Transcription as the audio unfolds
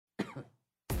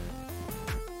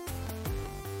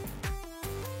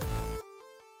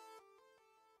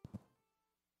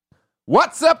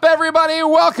What's up, everybody?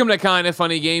 Welcome to Kinda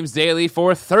Funny Games Daily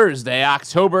for Thursday,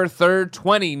 October 3rd,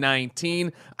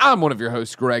 2019. I'm one of your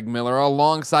hosts, Greg Miller,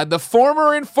 alongside the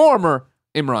former informer,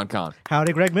 Imran Khan.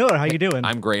 Howdy, Greg Miller. How you doing?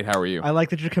 I'm great. How are you? I like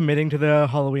that you're committing to the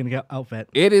Halloween outfit.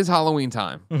 It is Halloween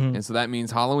time, and so that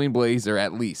means Halloween blazer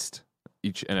at least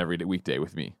each and every weekday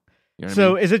with me. You know what I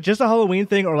mean? Is it just a Halloween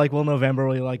thing, or like, will November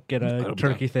will you like get a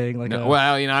turkey thing? Like, well,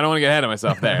 I don't want to get ahead of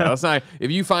myself there. Let's not.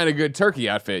 If you find a good turkey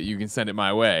outfit, you can send it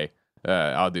my way.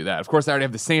 I'll do that. Of course, I already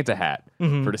have the Santa hat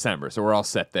for December, so we're all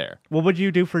set there. What would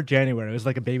you do for January? It was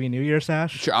like a baby New Year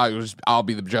sash? Sure, I'll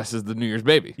be dressed as the New Year's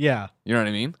baby. Yeah. You know what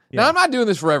I mean? Yeah. Now, I'm not doing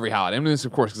this for every holiday. I'm doing this,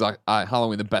 of course, because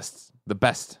Halloween, the best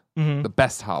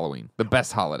Halloween, the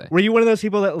best holiday. Were you one of those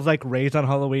people that was like raised on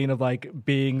Halloween of like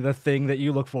being the thing that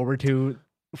you look forward to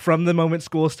from the moment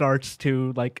school starts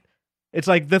to like, it's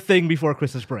like the thing before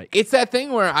Christmas break? It's that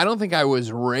thing where I don't think I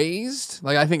was raised.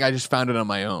 Like, I think I just found it on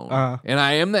my own. And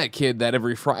I am that kid that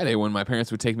every Friday when my parents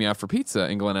would take me out for pizza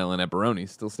in Glen Ellen at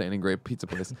Baroni's, still standing great pizza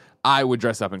place, I would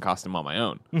dress up in costume on my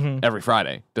own every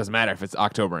Friday. Doesn't matter if it's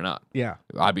October or not. Yeah.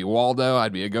 I'd be Waldo.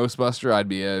 I'd be a Ghostbuster. I'd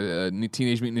be a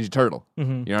Teenage Mutant Ninja Turtle. You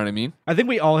know what I mean? I think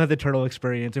we all had the turtle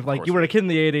experience. If like you were a kid in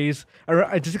the 80s,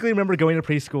 I distinctly remember going to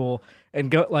preschool and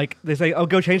go like they say, "Oh,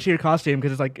 go change to your costume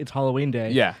because it's Halloween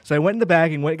day." Yeah. So I went in the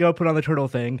back and go put on the turtle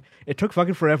thing. It took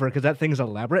fucking forever because that thing's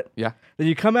elaborate. Yeah. Then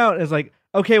you come out and it's like,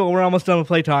 okay, well we're almost done with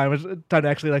playtime. It's time to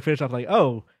actually like finish off. Like,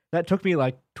 oh, that took me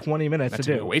like 20 minutes to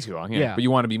do. That took me way too long. Yeah. But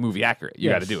you want to be movie accurate. You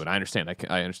got to do it. I understand.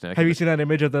 I understand. Have you seen that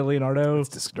image of the Leonardo? It's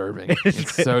disturbing.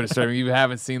 It's so disturbing. You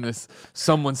haven't seen this.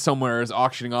 Someone somewhere is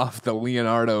auctioning off the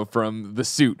Leonardo from the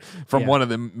suit from one of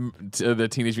the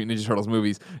Teenage Mutant Ninja Turtles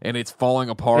movies, and it's falling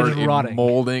apart and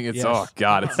molding. It's oh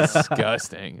god, it's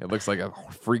disgusting. It looks like a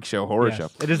freak show horror show.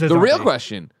 It is the real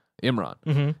question,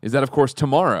 Imran, is that of course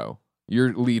tomorrow.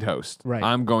 Your lead host. Right.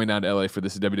 I'm going down to LA for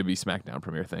this WWE SmackDown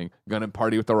premiere thing. Gonna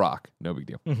party with The Rock. No big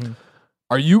deal.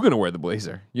 Are you gonna wear the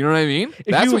blazer? You know what I mean?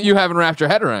 That's what you haven't wrapped your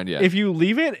head around yet. If you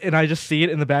leave it and I just see it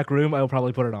in the back room, I'll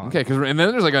probably put it on. Okay, and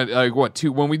then there's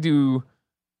two when we do.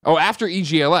 Oh, after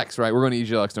EGLX, right? We're going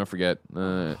to EGLX. Don't forget,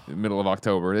 middle of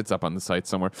October. It's up on the site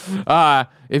somewhere.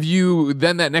 If you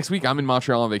then that next week, I'm in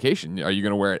Montreal on vacation. Are you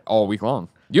going to wear it all week long?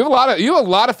 You have a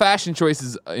lot of fashion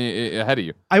choices ahead of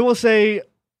you. I will say.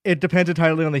 It depends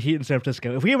entirely on the heat in San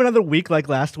Francisco. If we have another week like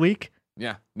last week,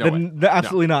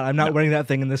 absolutely not. I'm not wearing that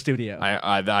thing in the studio.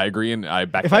 I agree, and I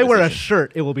back. If I wear a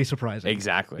shirt, it will be surprising.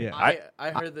 Exactly. Yeah.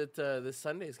 I heard that this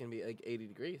Sunday is going to be like 80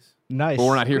 degrees. Nice. But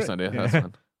we're not here Sunday. That's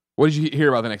fun. What did you hear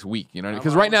about the next week? You know,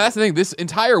 because right now that's the thing. This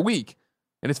entire week,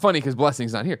 and it's funny because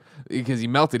Blessing's not here because he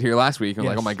melted here last week. I'm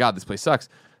like, oh my god, this place sucks.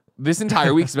 This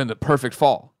entire week's been the perfect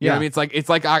fall. You know what I mean? It's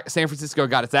like San Francisco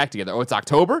got its act together. Oh, it's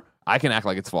October. I can act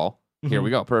like it's fall. Here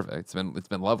we go. Perfect. It's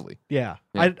been lovely. Yeah.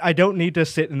 I don't need to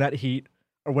sit in that heat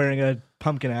or wearing a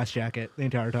pumpkin ass jacket the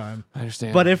entire time. I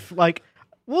understand. But if like,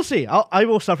 we'll see. I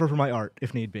will suffer for my art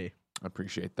if need be. I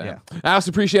appreciate that. Yeah. I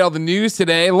also appreciate all the news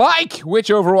today, like which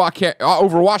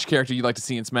Overwatch character you'd like to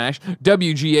see in Smash,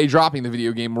 WGA dropping the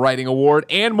Video Game Writing Award,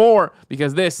 and more,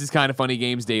 because this is Kinda Funny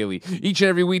Games Daily. Each and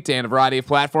every weekday on a variety of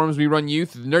platforms, we run you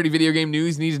through the nerdy video game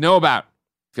news you need to know about.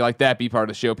 If you like that, be part of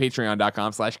the show,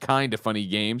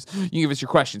 patreon.com/kindafunnygames. You can give us your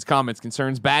questions, comments,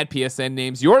 concerns, bad PSN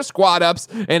names, your squad ups,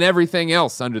 and everything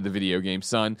else under the video game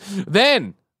sun.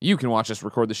 Then you can watch us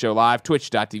record the show live,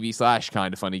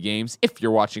 twitch.tv/kindafunnygames. If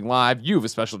you're watching live, you have a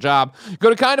special job. Go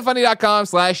to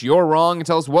kindafunny.com/you're wrong and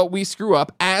tell us what we screw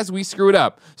up as we screw it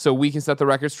up so we can set the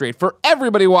record straight for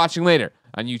everybody watching later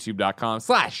on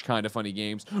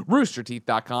youtube.com/kindafunnygames,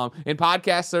 roosterteeth.com, and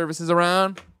podcast services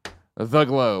around the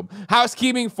globe.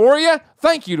 Housekeeping for you.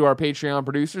 Thank you to our Patreon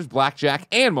producers, Blackjack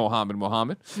and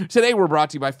Mohammed. Today we're brought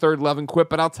to you by Third Love Quip,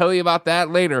 but I'll tell you about that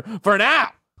later. For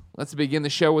now, let's begin the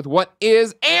show with what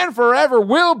is and forever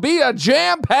will be a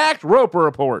jam-packed Roper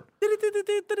Report.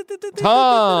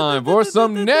 Time for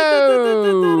some news.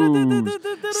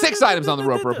 6 items on the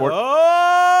Roper Report. Oh,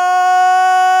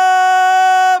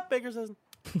 Baker says.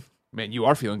 Man, you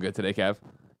are feeling good today, Kev.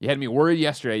 You had me worried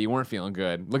yesterday. You weren't feeling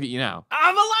good. Look at you now.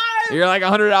 I'm alive! You're like a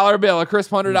 $100 bill, a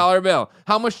crisp $100 bill.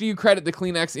 How much do you credit the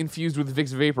Kleenex infused with Vicks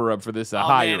Vapor Rub for this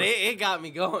high? Man, it got me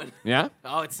going. Yeah?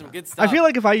 Oh, it's some good stuff. I feel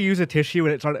like if I use a tissue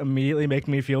and it started immediately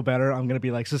making me feel better, I'm going to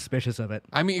be like suspicious of it.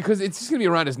 I mean, because it's just going to be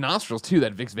around his nostrils too,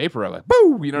 that Vicks Vapor Rub. Like,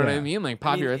 boo! You know what I mean? Like,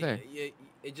 pop you right there.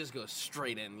 it just goes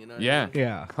straight in. You know? What Yeah. I mean?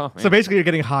 Yeah. Oh, So man. basically, you're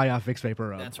getting high off Vicks Vapor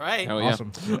Rub. That's right. Hell yeah.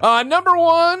 Awesome. Number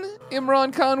 1,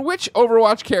 Imran Khan. Which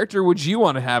Overwatch character would you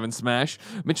want to have in Smash?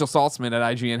 Mitchell Saltzman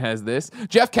at IGN has this.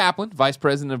 Jeff Kaplan, Vice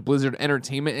President of Blizzard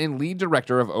Entertainment and Lead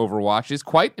Director of Overwatch, is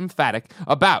quite emphatic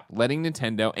about letting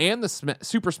Nintendo and the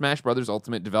Super Smash Bros.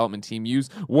 Ultimate development team use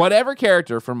whatever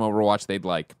character from Overwatch they'd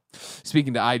like.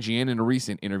 Speaking to IGN in a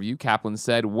recent interview, Kaplan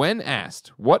said when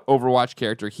asked what Overwatch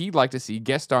character he'd like to see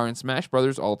guest star in Smash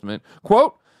Bros. Ultimate,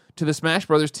 quote, to the Smash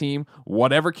Brothers team,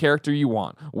 whatever character you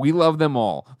want. We love them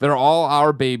all. They're all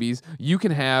our babies. You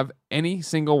can have any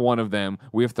single one of them.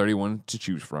 We have 31 to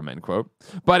choose from, end quote.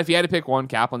 But if you had to pick one,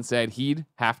 Kaplan said he'd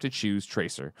have to choose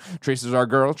Tracer. Tracer's our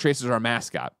girl. Tracer's our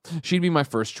mascot. She'd be my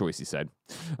first choice, he said.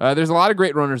 There's a lot of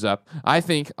great runners-up. I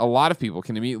think a lot of people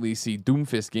can immediately see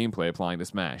Doomfist gameplay applying to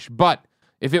Smash. But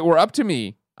if it were up to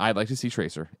me, I'd like to see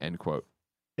Tracer, end quote.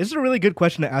 This is a really good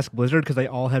question to ask Blizzard because they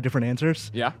all have different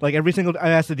answers. Yeah. Like every single, I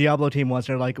asked the Diablo team once,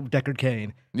 they're like Deckard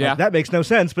Cain. Yeah. Like, that makes no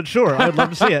sense, but sure, I would love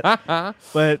to see it.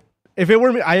 But if it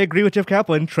were me, I agree with Jeff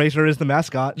Kaplan. Tracer is the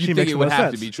mascot. You she think makes it the would most have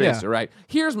sense. to be Tracer, right?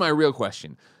 Here's my real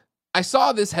question. I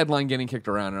saw this headline getting kicked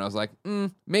around, and I was like,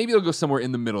 maybe it'll go somewhere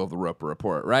in the middle of the Roper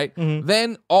Report, right? Mm-hmm.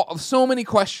 Then so many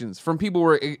questions from people who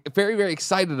were very, very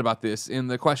excited about this in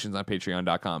the questions on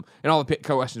Patreon.com, and all the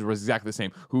questions were exactly the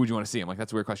same. Who would you want to see? I'm like,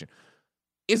 that's a weird question.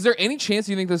 Is there any chance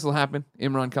you think this will happen,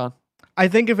 Imran Khan? I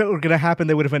think if it were going to happen,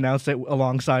 they would have announced it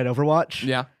alongside Overwatch.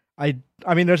 Yeah. I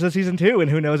mean, there's a season 2, and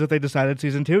who knows if they decided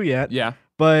season 2 yet. Yeah.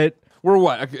 But We're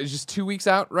what? Just 2 weeks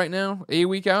out right now? A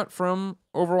week out from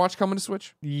Overwatch coming to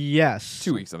Switch? yes.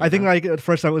 2 weeks. I think like the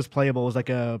first time it was playable was like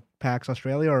a PAX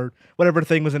Australia or whatever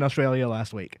thing was in Australia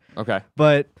last week. Okay.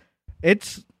 But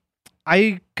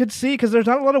I could see, because there's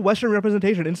not a lot of Western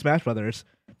representation in Smash Brothers.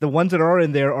 The ones that are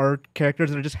in there are characters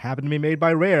that just happen to be made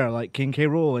by Rare, like King K.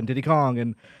 Rool and Diddy Kong,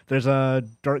 and there's a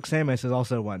Dark Samus is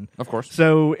also one. Of course.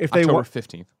 So if they October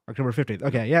 15th. October 15th.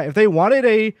 Okay, yeah. If they wanted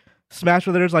a Smash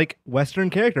Brothers like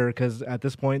Western character, because at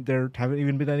this point there haven't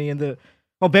even been any in the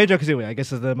Banjo-Kazooie, I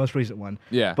guess, is the most recent one.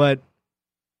 Yeah. But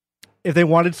if they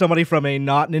wanted somebody from a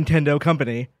not Nintendo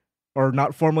company or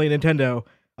not formerly Nintendo,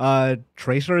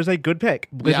 Tracer is a good pick.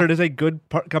 Blizzard is a good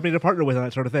company to partner with on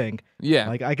that sort of thing. Yeah.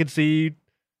 Like I could see,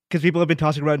 because people have been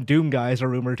tossing around Doom guys, a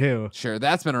rumor too. Sure,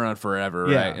 that's been around forever,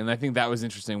 Yeah. right? And I think that was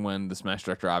interesting when the Smash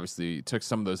director obviously took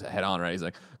some of those head on, right? He's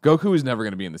like, Goku is never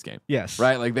going to be in this game. Yes.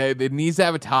 Right? Like, it needs to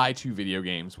have a tie to video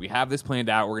games. We have this planned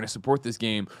out. We're going to support this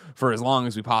game for as long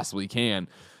as we possibly can.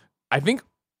 I think,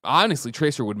 honestly,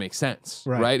 Tracer would make sense,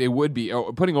 right? It would be,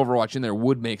 putting Overwatch in there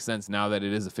would make sense now that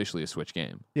it is officially a Switch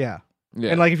game. Yeah. Yeah.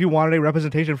 And like if you wanted a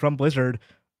representation from Blizzard,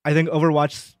 I think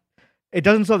Overwatch, it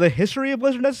doesn't sell the history of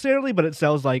Blizzard necessarily, but it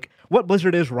sells like what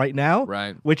Blizzard is right now,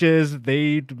 Right. which is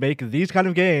they make these kind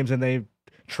of games and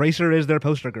Tracer is their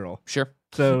poster girl. Sure.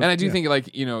 So, And I do think,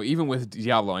 like, you know, even with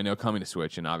Diablo, I know coming to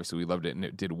Switch, and obviously we loved it and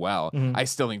it did well. Mhm. I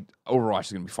still think Overwatch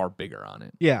is going to be far bigger on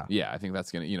it. Yeah. Yeah, I think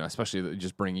that's going to, you know, especially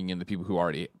just bringing in the people who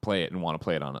already play it and want to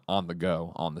play it on the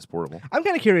go on this portable. I'm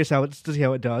kind of curious to see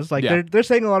how it does. Like Yeah. they're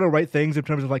saying a lot of right things in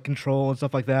terms of like control and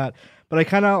stuff like that. But I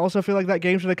kind of also feel like that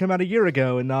game should have come out a year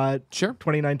ago and not Sure.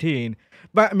 2019.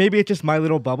 But maybe it's just my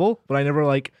little bubble. But I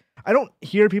don't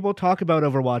hear people talk about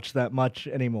Overwatch that much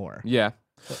anymore. Yeah.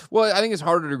 Well, I think it's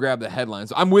harder to grab the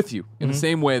headlines. I'm with you in the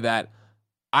same way that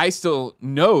I still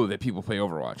know that people play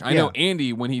Overwatch. I know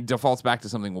Andy, when he defaults back to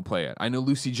something, will play it. I know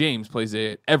Lucy James plays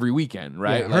it every weekend,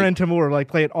 right? Yeah, her and Timur like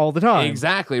play it all the time.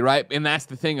 Exactly, right? And that's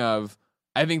the thing of,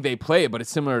 I think they play it, but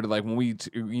it's similar to like when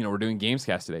we're doing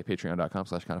Gamescast today,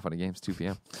 patreon.com/kindoffunnygames, 2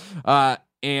 p.m.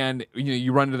 And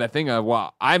you run into that thing of,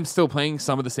 well, I'm still playing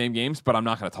some of the same games, but I'm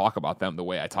not going to talk about them the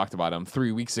way I talked about them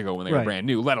 3 weeks ago when they were brand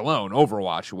new, let alone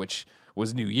Overwatch, which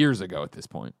was new years ago at this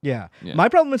point. Yeah. My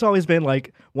problem has always been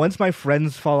like once my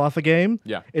friends fall off a game,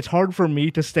 it's hard for me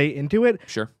to stay into it.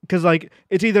 Sure. Because like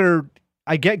it's either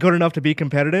I get good enough to be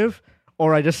competitive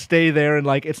or I just stay there and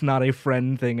like it's not a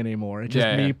friend thing anymore. It's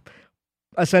just me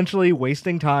essentially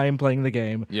wasting time playing the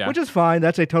game, which is fine.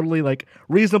 That's a totally like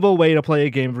reasonable way to play a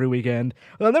game every weekend.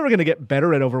 But I'm never going to get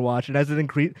better at Overwatch. And as it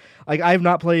increase, like I've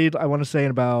not played, I want to say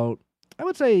in about, I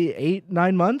would say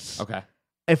 8-9 months. Okay.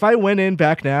 If I went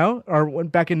back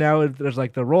in now, there's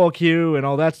like the roll queue and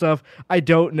all that stuff. I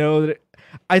don't know that.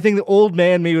 I think the old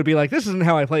man me would be like, "This isn't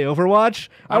how I play Overwatch.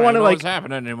 I want to like what's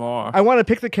happening anymore. I want to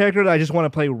pick the character that I just want to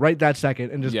play right that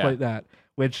second and just play that."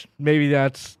 Which maybe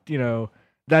that's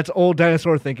that's old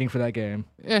dinosaur thinking for that game.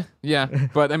 Yeah.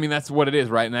 But I mean, that's what it is,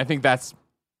 right? And I think that's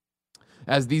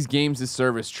as these games as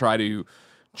service try to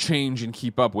change and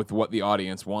keep up with what the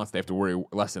audience wants. They have to worry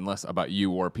less and less about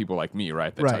you or people like me,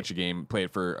 right? That touch a game, play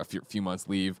it for a few months,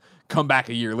 leave, come back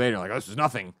a year later, like, oh, this is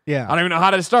nothing. Yeah. I don't even know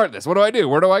how to start this. What do I do?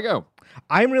 Where do I go?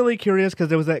 I'm really curious because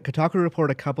there was that Kotaku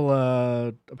report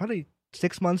probably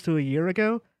 6 months to a year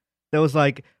ago. That was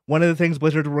like, one of the things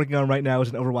Blizzard's working on right now is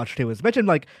an Overwatch 2. It's mentioned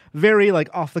like very like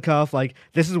off the cuff, like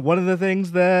this is one of the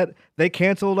things that they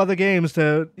canceled other games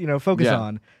to, focus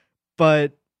on.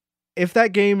 But if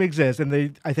that game exists,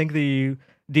 and I think the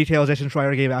details Jason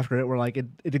Schreier gave after it were like it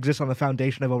exists on the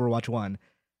foundation of Overwatch 1.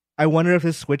 I wonder if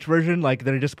this Switch version, like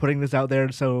they're just putting this out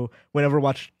there so when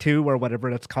Overwatch 2 or whatever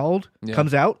it's called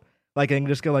comes out, like they can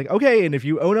just go like, okay, and if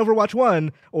you own Overwatch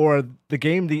 1 or the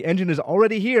game, the engine is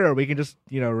already here, we can just,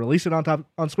 release it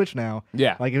on Switch now.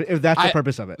 Yeah. Like if that's the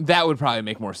purpose of it. That would probably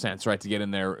make more sense, right? To get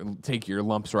in there, take your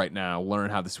lumps right now, learn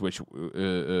how the Switch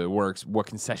works, what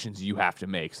concessions you have to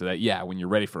make so that, when you're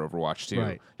ready for Overwatch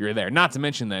 2, you're there. Not to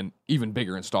mention then even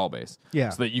bigger install base. Yeah.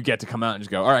 So that you get to come out and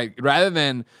just go, all right, rather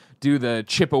than do the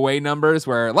chip away numbers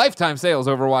where lifetime sales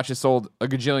Overwatch has sold a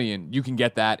gajillion, you can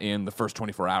get that in the first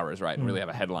 24 hours, right? And really have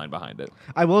a headline behind it.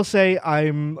 I will say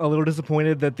I'm a little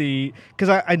disappointed that because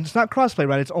it's not crossplay,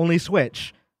 right? It's only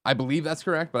Switch. I believe that's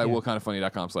correct, but I will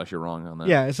kindoffunny.com/you're wrong on that.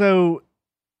 Yeah, so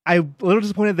I'm a little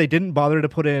disappointed they didn't bother to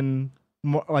put in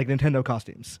more, like Nintendo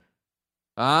costumes.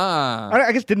 I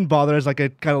guess didn't bother as like a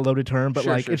kind of loaded term, but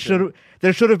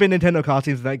there should have been Nintendo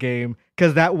costumes in that game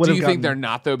because that would have. Do you think they're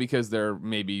not though because they're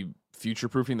maybe future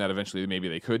proofing that eventually maybe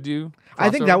they could do? I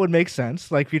think that would make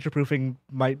sense. Like future proofing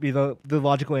might be the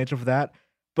logical answer for that.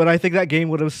 But I think that game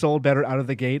would have sold better out of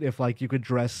the gate if like you could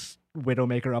dress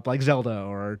Widowmaker up like Zelda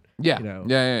or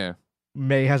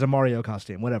May has a Mario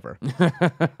costume, whatever.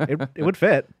 it would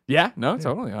fit. Yeah, no,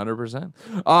 totally,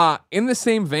 100%. In the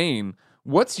same vein.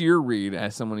 What's your read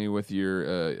as someone with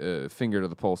your finger to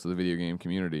the pulse of the video game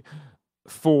community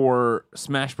for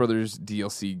Smash Brothers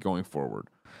DLC going forward?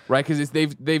 Right, because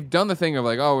they've done the thing of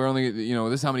like, oh, we're only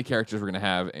this is how many characters we're gonna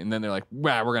have, and then they're like,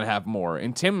 wow, we're gonna have more.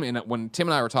 And when Tim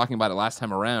and I were talking about it last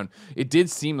time around, it did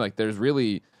seem like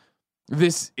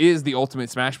this is the ultimate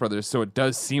Smash Brothers, so it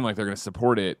does seem like they're gonna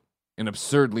support it an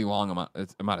absurdly long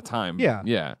amount of time.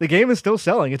 Yeah. The game is still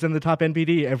selling. It's in the top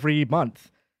NPD every month.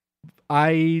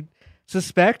 I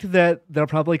suspect that they'll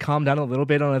probably calm down a little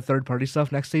bit on the third-party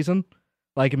stuff next season.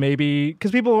 Like maybe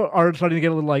because people are starting to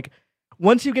get a little like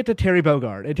once you get to Terry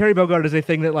Bogard, and Terry Bogard is a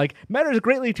thing that like matters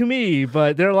greatly to me,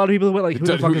 but there are a lot of people who are like, who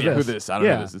the fuck is this? Who this? I don't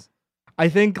know who this is. I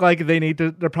think like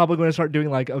they're probably going to start doing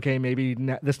like, okay, maybe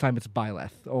this time it's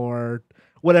Byleth or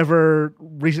whatever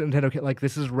recent Nintendo like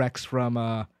this is Rex from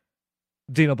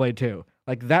Xenoblade 2.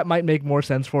 Like that might make more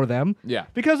sense for them. Yeah.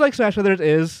 Because like Smash Brothers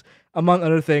is, among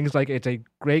other things, like it's a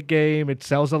great game, it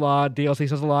sells a lot, DLC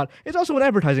sells a lot. It's also an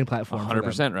advertising platform.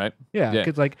 100%, right? Yeah.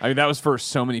 Because like I mean that was for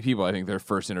so many people, I think their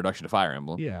first introduction to Fire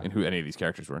Emblem. Yeah. And who any of these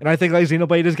characters were. And I think like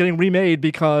Xenoblade is getting remade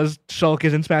because Shulk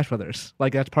is in Smash Brothers.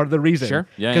 Like that's part of the reason. Sure.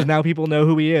 Yeah. Because now people know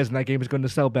who he is and that game is going to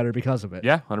sell better because of it.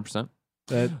 Yeah, 100%.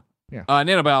 Yeah.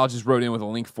 Nanobiologist wrote in with a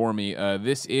link for me.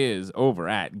 This is over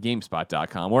at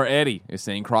GameSpot.com, where Eddie is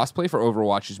saying crossplay for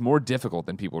Overwatch is more difficult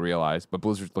than people realize, but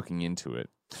Blizzard's looking into it.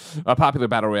 Popular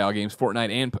Battle Royale games,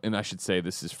 Fortnite, and I should say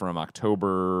this is from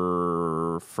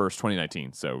October 1st,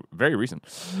 2019, so very recent.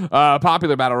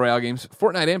 Popular Battle Royale games,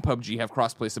 Fortnite and PUBG have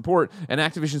crossplay support, and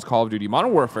Activision's Call of Duty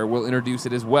Modern Warfare will introduce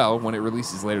it as well when it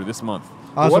releases later this month.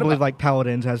 I also believe like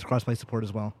Paladins has crossplay support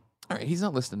as well. All right, he's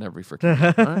not listed in every freaking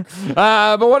game. All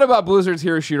right. But what about Blizzard's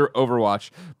hero shooter Overwatch?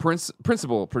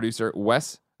 Principal producer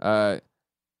Wes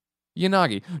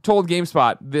Yanagi told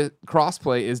GameSpot the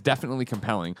crossplay is definitely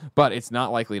compelling, but it's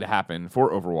not likely to happen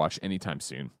for Overwatch anytime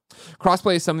soon.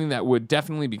 Crossplay is something that would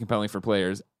definitely be compelling for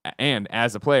players, and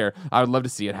as a player, I would love to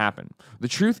see it happen. The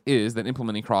truth is that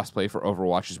implementing crossplay for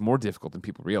Overwatch is more difficult than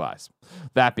people realize.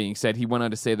 That being said, he went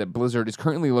on to say that Blizzard is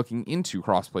currently looking into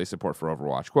crossplay support for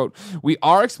Overwatch. Quote, "We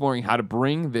are exploring how to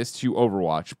bring this to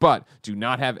Overwatch, but do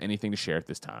not have anything to share at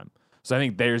this time." So I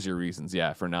think there's your reasons,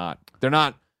 for they're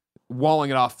not walling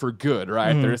it off for good,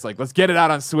 right? Mm-hmm. They're just like, let's get it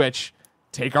out on Switch,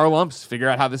 take our lumps, figure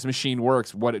out how this machine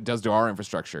works, what it does to our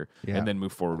infrastructure, and then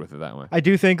move forward with it that way. I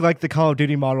do think like the Call of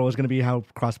Duty model is going to be how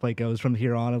crossplay goes from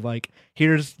here on. Of like,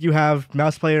 you have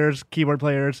mouse players, keyboard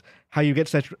players. How you get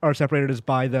separated is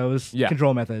by those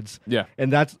control methods. Yeah,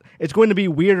 and it's going to be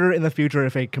weirder in the future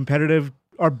if a competitive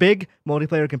or big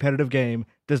multiplayer competitive game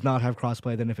does not have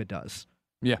crossplay than if it does.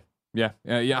 Yeah.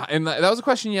 And that was a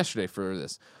question yesterday for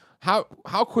this. How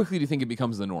quickly do you think it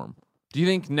becomes the norm? Do you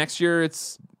think next year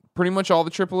it's pretty much all the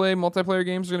AAA multiplayer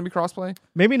games are going to be crossplay?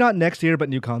 Maybe not next year, but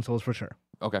new consoles for sure.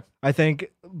 Okay. I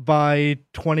think by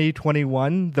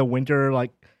 2021, the winter, like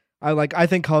I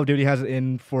think Call of Duty has it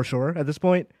in for sure at this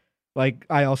point. Like,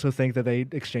 I also think that they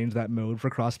exchanged that mode for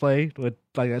crossplay with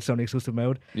like that Sony exclusive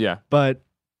mode. Yeah. But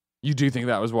you do think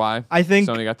that was why I think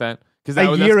Sony got that? Because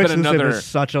a year exclusive is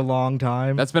such a long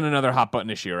time. That's been another hot button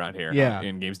issue around here. Yeah.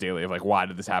 In Games Daily of like, why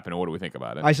did this happen and what do we think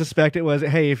about it? I suspect it was,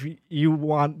 hey, if you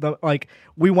want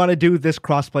we want to do this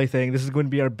crossplay thing. This is going to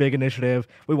be our big initiative.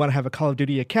 We want to have a Call of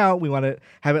Duty account. We want to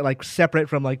have it like separate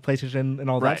from like PlayStation and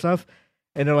all that stuff.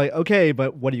 And they're like, okay,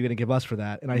 but what are you going to give us for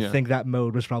that? And I think that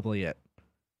mode was probably it.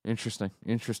 Interesting.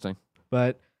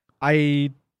 But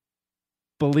I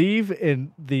believe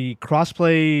in the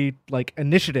crossplay like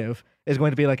initiative is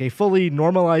going to be like a fully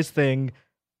normalized thing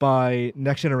by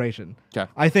next generation. Okay.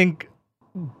 I think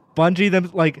Bungie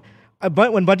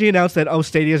but when Bungie announced that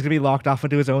Stadia is going to be locked off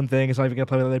into its own thing, it's not even going to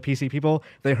play with other PC people,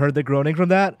 they heard the groaning from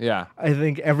that. Yeah. I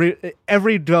think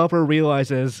every developer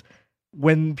realizes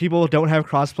when people don't have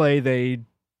crossplay, they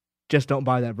just don't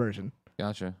buy that version.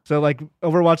 Gotcha. So like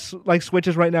Overwatch like Switch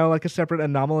is right now like a separate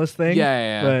anomalous thing.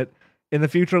 Yeah. But in the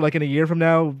future, like in a year from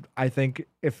now, I think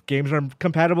if games are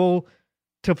compatible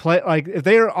to play, like if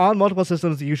they are on multiple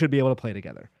systems, you should be able to play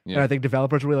together. Yeah. And I think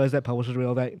developers realize that, publishers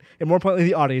realize that, and more importantly,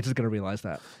 the audience is going to realize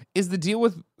that. Is the deal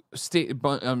with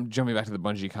jumping back to the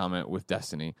Bungie comment with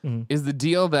Destiny, is the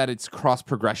deal that it's cross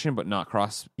progression but not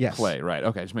cross play, right?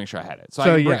 Okay, just make sure I had it. So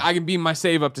I can beam my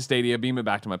save up to Stadia, beam it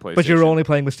back to my PlayStation. But you're only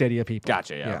playing with Stadia people.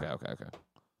 Gotcha. Yeah. Okay.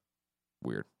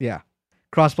 Weird. Yeah.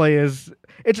 Crossplay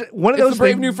it's one of those It's a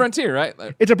brave things, new frontier, right?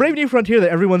 It's a brave new frontier that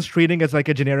everyone's treating as like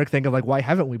a generic thing of like, why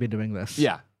haven't we been doing this?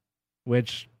 Yeah.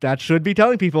 Which that should be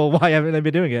telling people why haven't they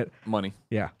been doing it. Money.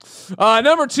 Yeah.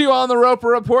 Number 2 on the Roper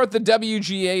Report, the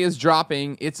WGA is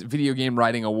dropping its Video Game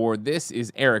Writing Award. This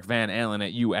is Eric Van Allen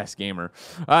at US Gamer.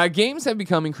 Games have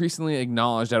become increasingly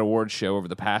acknowledged at awards show over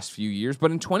the past few years, but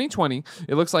in 2020,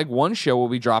 it looks like one show will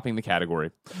be dropping the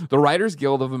category. The Writers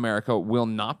Guild of America will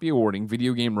not be awarding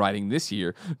video game writing this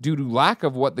year due to lack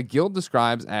of what the guild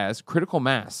describes as critical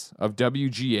mass of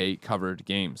WGA-covered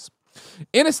games.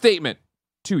 In a statement,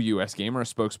 to US Gamer, a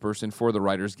spokesperson for the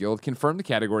Writers Guild, confirmed the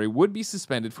category would be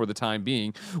suspended for the time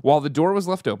being, while the door was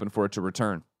left open for it to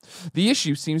return. The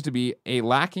issue seems to be a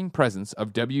lacking presence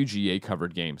of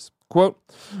WGA-covered games. Quote,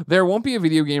 there won't be a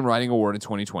video game writing award in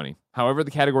 2020. However, the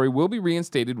category will be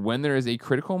reinstated when there is a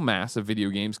critical mass of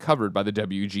video games covered by the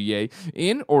WGA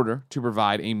in order to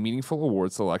provide a meaningful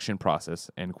award selection process,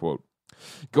 end quote.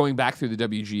 Going back through the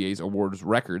WGA's awards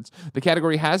records, the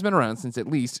category has been around since at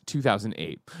least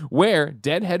 2008, where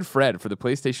Deadhead Fred for the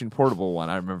PlayStation Portable one,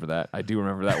 I remember that. I do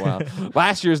remember that well.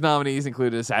 Last year's nominees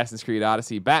included Assassin's Creed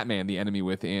Odyssey, Batman, The Enemy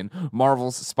Within,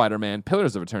 Marvel's Spider-Man,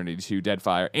 Pillars of Eternity 2,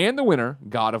 Deadfire, and the winner,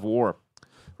 God of War,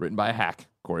 written by a hack,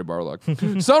 Corey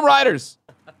Barlog. Some writers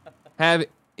have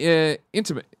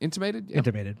intimated? Yeah.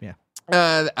 Intimated, yeah.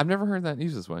 I've never heard that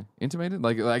used this way. Intimated,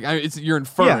 you're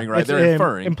inferring, right? They're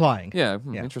inferring, implying. Yeah,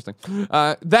 interesting.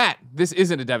 This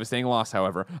isn't a devastating loss,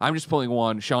 however. I'm just pulling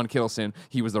one. Sean Kittleson,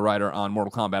 he was the writer on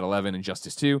Mortal Kombat 11 and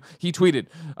Justice 2. He tweeted,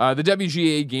 "The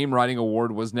WGA Game Writing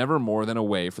Award was never more than a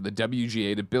way for the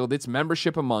WGA to build its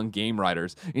membership among game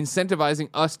writers, incentivizing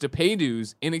us to pay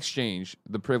dues in exchange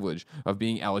the privilege of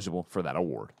being eligible for that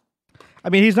award." I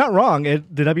mean, he's not wrong.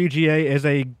 The WGA is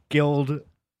a guild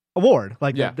award,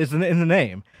 it's in the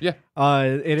name. Yeah,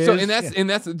 it is. So, and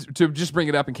that's to just bring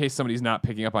it up in case somebody's not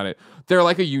picking up on it. They're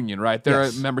like a union, right? They're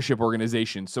a membership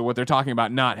organization. So what they're talking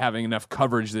about not having enough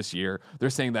coverage this year, they're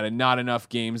saying that not enough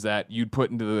games that you'd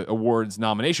put into the awards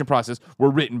nomination process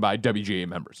were written by WGA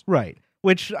members. Right.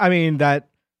 Which I mean that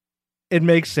it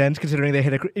makes sense considering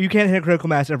you can't hit a critical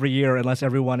mass every year unless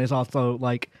everyone is also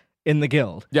like in the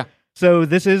guild. Yeah. So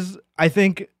I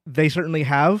think they certainly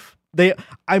have.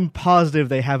 I'm positive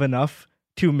they have enough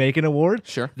to make an award.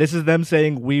 Sure. This is them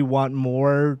saying we want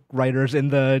more writers in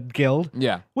the guild.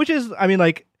 Yeah. Which is, I mean,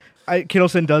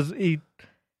 Kittleson does.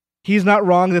 He's not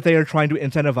wrong that they are trying to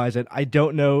incentivize it. I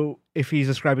don't know if he's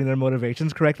describing their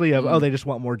motivations correctly. They just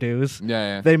want more dues.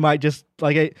 Yeah. They might just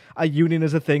a union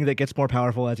is a thing that gets more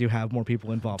powerful as you have more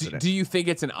people involved in it. Do you think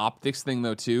it's an optics thing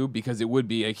though too? Because it would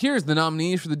be like, here's the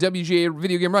nominees for the WGA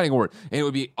Video Game Writing Award, and it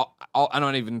would be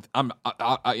I'm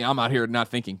out here not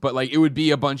thinking, but it would be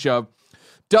a bunch of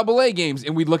AA games,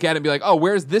 and we'd look at it and be like, oh,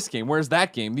 where's this game? Where's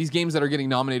that game? These games that are getting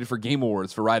nominated for Game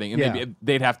Awards for writing. And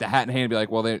they'd have to hat in hand and be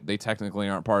like, well, they technically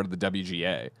aren't part of the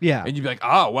WGA. Yeah. And you'd be like,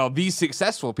 oh, well, these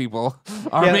successful people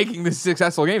are making these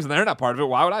successful games, and they're not part of it.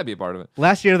 Why would I be a part of it?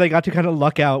 Last year, they got to kind of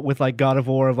luck out with God of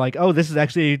War of oh, this is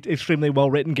actually an extremely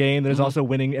well-written game that is also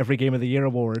winning every Game of the Year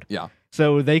award. Yeah.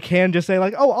 So they can just say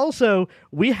oh, also,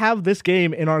 we have this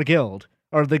game in our guild,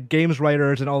 or the games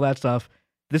writers and all that stuff.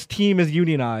 this team is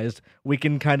unionized, we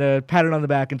can kind of pat it on the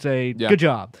back and say, good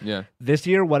job. Yeah. This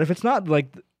year, what if it's not?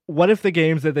 Like, what if the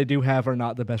games that they do have are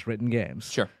not the best written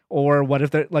games? Sure. Or what if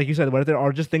there, like you said, what if there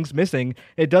are just things missing?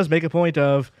 It does make a point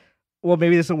of, well,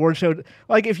 maybe this award show,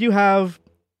 like if you have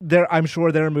I'm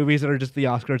sure there are movies that are just the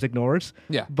Oscars ignores.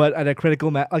 Yeah. But at a critical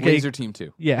like Laser Team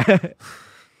 2. Yeah.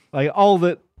 Like all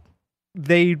that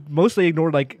they mostly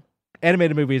ignored like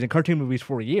animated movies and cartoon movies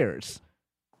for years.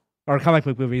 Or comic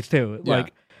book movies too. Yeah.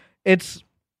 Like it's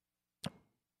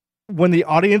when the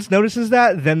audience notices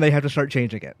that, then they have to start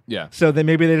changing it. Yeah. So then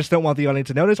maybe they just don't want the audience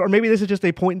to notice, or maybe this is just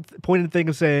a pointed thing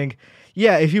of saying,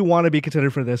 yeah, if you want to be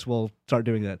considered for this, we'll start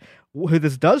doing that. Who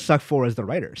this does suck for is the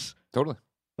writers. Totally.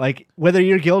 Like whether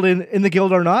you're guild in the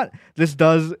guild or not, this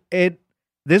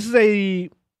is a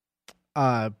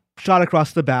shot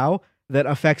across the bow that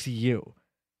affects you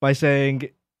by saying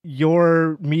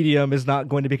your medium is not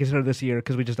going to be considered this year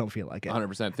because we just don't feel like it.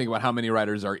 100%. Think about how many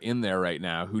writers are in there right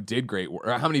now who did great work,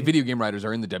 or how many video game writers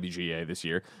are in the WGA this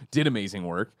year, did amazing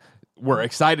work, were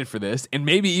excited for this, and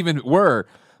maybe even were,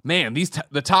 man,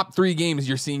 the top 3 games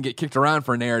you're seeing get kicked around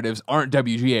for narratives aren't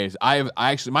WGAs. I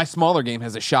actually, my smaller game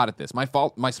has a shot at this. My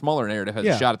smaller narrative has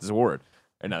a shot at this award.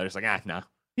 And now they're just like, no.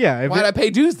 Yeah. Why did I pay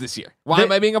dues this year? Why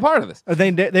am I being a part of this?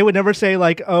 They would never say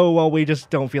like, oh, well, we just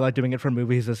don't feel like doing it for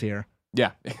movies this year.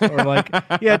 Yeah. Or like,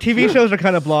 yeah, TV shows are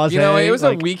kind of blasé. You know, it was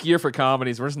like, a weak year for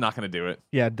comedies. We're just not going to do it.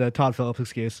 Yeah, the Todd Phillips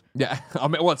excuse. Yeah. I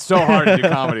mean, well, it's so hard to do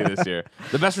comedy this year.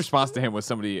 The best response to him was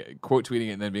somebody quote tweeting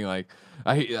it and then being like,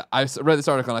 I read this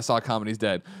article and I saw Comedy's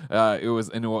Dead. It was,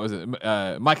 and what was it?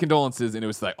 My condolences, and it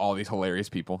was like all these hilarious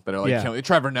people that are like killing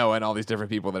Trevor Noah and all these different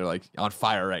people that are like on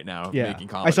fire right now making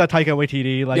comedy. I saw Taika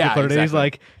Waititi he's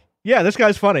like, yeah, this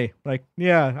guy's funny. Like,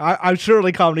 yeah, I'm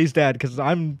surely Comedy's dead because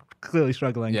I'm clearly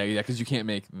struggling. Yeah, because you can't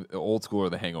make the Old School or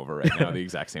The Hangover right now the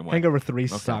exact same way. Hangover 3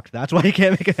 sucked. That's why you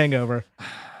can't make a Hangover.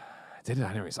 Did it?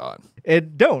 I never saw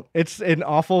it. It's an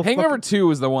awful. Hangover 2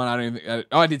 was the one I don't even.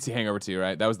 I did see Hangover 2,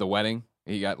 right? That was the wedding.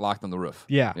 He got locked on the roof.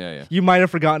 Yeah. You might have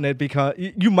forgotten it because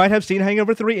you might have seen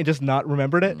Hangover 3 and just not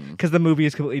remembered it because the movie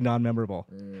is completely non-memorable.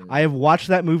 I have watched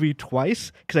that movie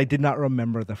twice because I did not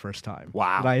remember the first time.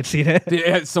 Wow. That I had seen it.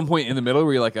 At some point in the middle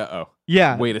where you're like,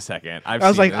 yeah. Wait a second. I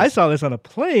was like, I saw this on a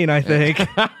plane, I think.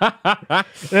 And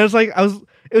it was like,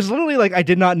 it was literally like I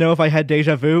did not know if I had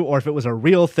deja vu or if it was a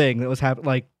real thing that was happening.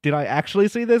 Like, did I actually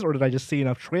see this or did I just see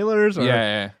enough trailers? Or,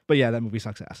 yeah. But yeah, that movie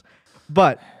sucks ass.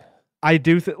 But I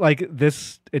do like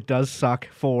this. It does suck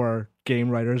for game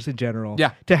writers in general.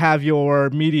 Yeah. To have your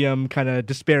medium kind of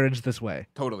disparaged this way.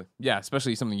 Totally. Yeah.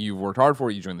 Especially something you've worked hard for.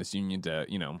 You joined this union to,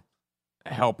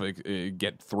 help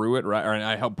get through it, right? Or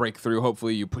I help break through.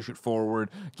 Hopefully, you push it forward,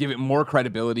 give it more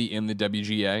credibility in the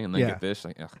WGA, and then get this.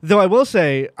 Like, though I will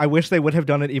say, I wish they would have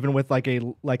done it even with like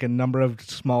a number of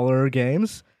smaller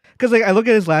games. Because like I look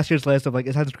at his last year's list of like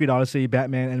Assassin's Creed Odyssey,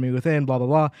 Batman, Enemy Within, blah blah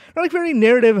blah. They're like very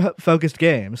narrative focused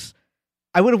games.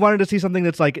 I would have wanted to see something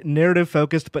that's like narrative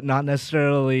focused, but not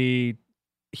necessarily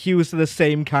hews to the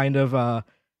same kind of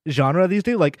genre these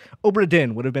do. Like Obra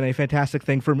Dinn would have been a fantastic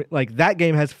thing for me. Like that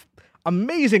game has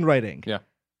amazing writing. Yeah.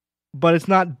 But it's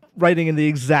not writing in the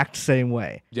exact same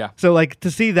way. Yeah. So like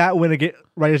to see that win a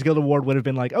Writers Guild Award would have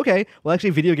been like, okay, well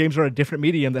actually video games are a different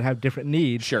medium that have different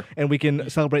needs. Sure. And we can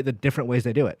celebrate the different ways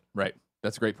they do it. Right.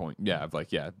 That's a great point. Yeah.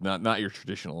 Not your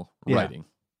traditional writing.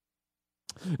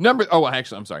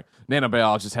 Actually, I'm sorry.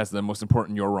 Nanobiologist has the most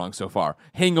important you're wrong so far.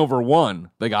 Hangover 1,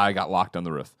 the guy got locked on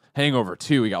the roof. Hangover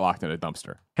 2, he got locked in a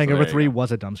dumpster. Hangover 3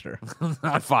 was a dumpster.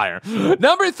 On fire.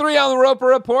 Number 3 on the Roper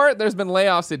Report, there's been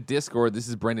layoffs at Discord. This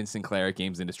is Brendan Sinclair at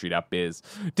GamesIndustry.biz.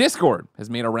 Discord has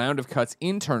made a round of cuts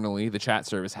internally. The chat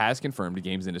service has confirmed to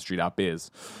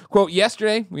GamesIndustry.biz. Quote,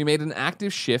 yesterday, we made an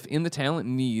active shift in the talent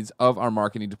needs of our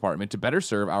marketing department to better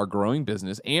serve our growing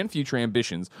business and future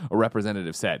ambitions, a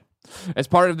representative said. As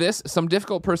part of this, some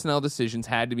difficult personnel decisions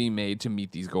had to be made to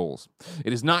meet these goals.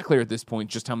 It is not clear at this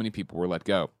point just how many people were let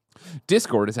go.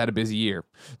 Discord has had a busy year.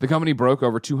 The company broke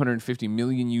the 250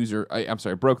 million user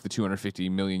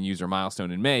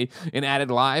milestone in May and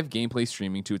added live gameplay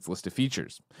streaming to its list of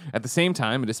features. At the same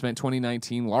time, it has spent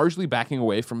 2019 largely backing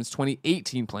away from its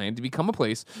 2018 plan to become a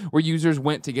place where users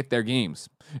went to get their games.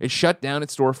 It shut down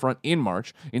its storefront in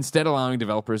March, instead allowing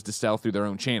developers to sell through their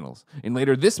own channels. And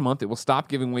later this month, it will stop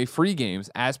giving away free games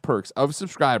as perks of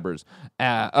subscribers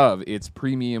of its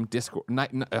premium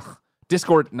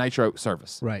Discord Nitro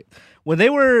service. Right. When they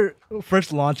were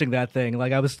first launching that thing,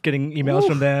 like I was getting emails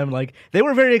from them, like they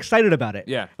were very excited about it.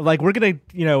 Yeah. Like we're going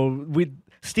to,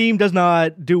 Steam does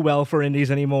not do well for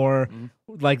indies anymore.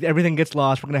 like everything gets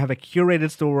lost. We're going to have a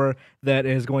curated store that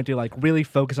is going to like really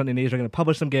focus on indies. We're going to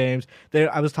publish some games.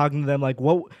 I was talking to them like,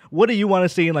 what do you want to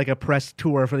see in like a press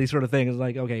tour for these sort of things?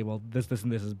 Like, okay, well, this,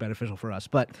 and this is beneficial for us.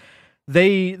 But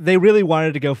they really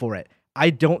wanted to go for it. I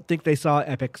don't think they saw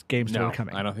Epic's game store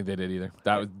coming. I don't think they did either.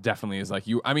 That definitely is like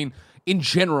you. I mean, in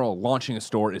general, launching a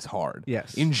store is hard.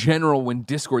 Yes. In general, when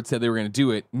Discord said they were going to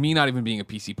do it, me not even being a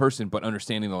PC person, but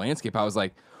understanding the landscape, I was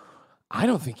like, I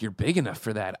don't think you're big enough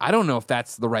for that. I don't know if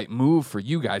that's the right move for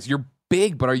you guys. You're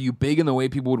big, but are you big in the way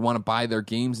people would want to buy their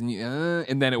games?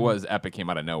 And then it was Epic came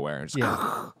out of nowhere.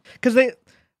 Because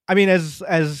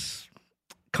as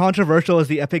controversial as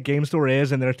the Epic Game Store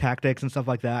is and their tactics and stuff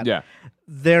like that,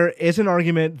 there is an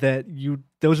argument that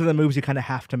those are the moves you kind of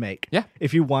have to make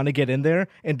if you want to get in there.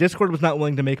 And Discord was not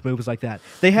willing to make moves like that.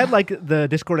 They had like the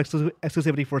Discord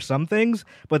exclusivity for some things,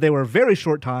 but they were very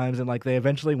short times, and like they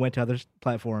eventually went to other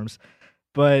platforms.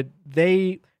 But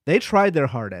they tried their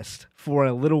hardest for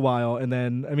a little while, and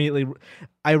then immediately,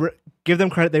 give them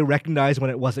credit, they recognized when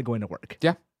it wasn't going to work.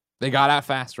 Yeah, they got out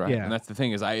fast, right? Yeah. And that's the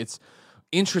thing it's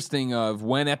interesting of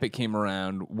when Epic came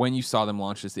around, when you saw them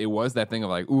launch this, it was that thing of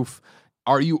like, oof,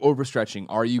 are you overstretching?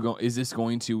 Are you going? Is this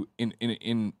going to,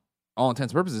 in all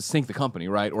intents and purposes, sink the company,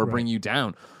 right, or bring you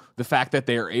down? The fact that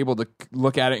they are able to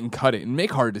look at it and cut it and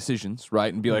make hard decisions,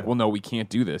 right, and be like, well, no, we can't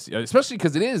do this, especially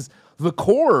because it is the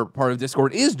core part of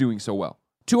Discord is doing so well.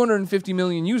 250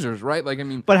 million users, right? Like, I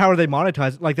mean, but how are they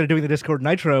monetized? Like they're doing the Discord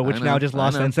Nitro, which now just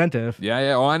lost the incentive.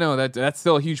 Yeah. Oh, I know that's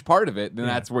still a huge part of it. Then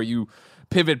that's where you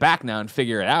pivot back now and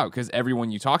figure it out, because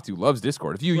everyone you talk to loves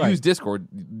Discord. If you use Discord,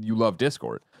 you love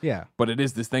Discord. Yeah. But it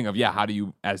is this thing of, how do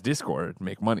you, as Discord,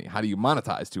 make money? How do you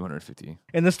monetize 250?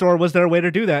 And the store was their way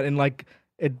to do that. And like,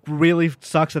 it really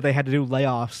sucks that they had to do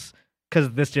layoffs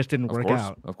because this just didn't work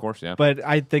out. Of course, yeah. But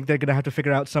I think they're going to have to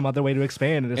figure out some other way to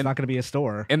expand, and it's not going to be a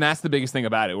store. And that's the biggest thing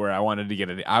about it, where I wanted to get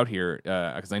it out here,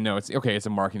 because I know it's a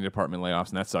marketing department layoffs,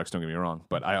 and that sucks, don't get me wrong.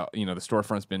 But the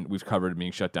storefront's we've covered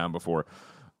being shut down before.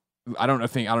 I don't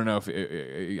know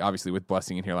if obviously with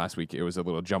Blessing in here last week, it was a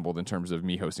little jumbled in terms of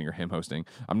me hosting or him hosting.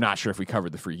 I'm not sure if we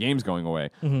covered the free games going away,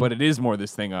 but it is more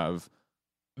this thing of,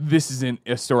 this isn't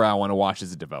a story I want to watch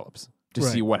as it develops, to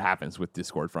see what happens with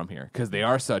Discord from here, because they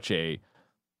are such a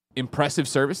impressive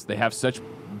service. They have such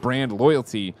brand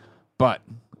loyalty, but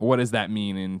what does that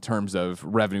mean in terms of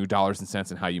revenue, dollars and cents,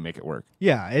 and how you make it work?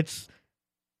 Yeah, it's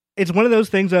one of those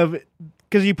things of,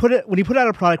 because when you put out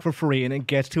a product for free and it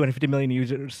gets 250 million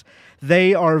users,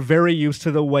 they are very used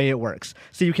to the way it works.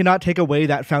 So you cannot take away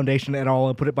that foundation at all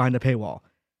and put it behind a paywall.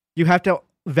 You have to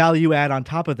value add on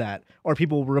top of that, or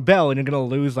people will rebel and you're going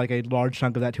to lose like a large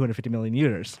chunk of that 250 million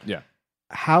users. Yeah.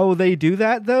 How they do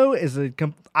that, though,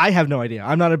 I have no idea.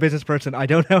 I'm not a business person. I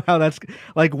don't know how that's,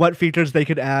 like, what features they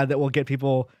could add that will get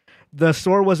people. The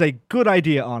store was a good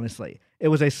idea, honestly. It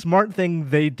was a smart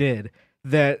thing they did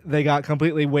that they got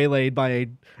completely waylaid by a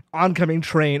oncoming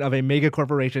train of a mega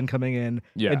corporation coming in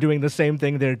and doing the same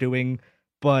thing they're doing,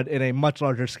 but in a much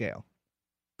larger scale.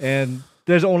 And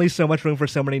there's only so much room for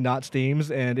so many not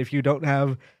Steams, and if you don't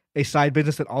have a side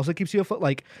business that also keeps you afloat,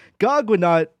 like, GOG would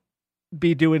not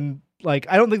be doing... Like,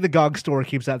 I don't think the GOG store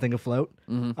keeps that thing afloat.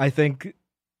 I think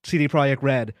CD Projekt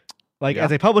Red,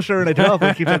 as a publisher and a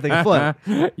developer, keeps that thing afloat.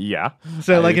 Yeah.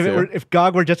 So, like, if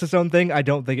GOG were just its own thing, I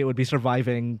don't think it would be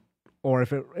surviving, or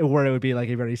if it were, it would be like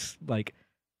a very like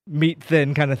meat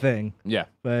thin kind of thing. Yeah.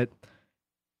 But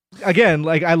again,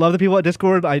 like, I love the people at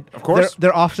Discord. Of course,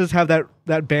 their offices have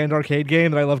that banned arcade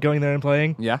game that I love going there and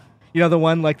playing. Yeah. You know, the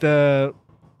one like the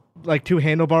two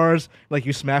handlebars, like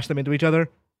you smash them into each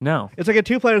other. No. It's like a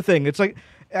two-player thing. It's like,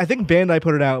 I think Bandai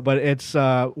put it out, but it's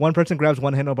one person grabs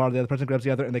one handlebar, the other person grabs the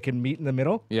other, and they can meet in the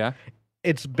middle. Yeah.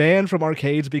 It's banned from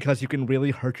arcades because you can really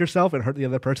hurt yourself and hurt the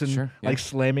other person, like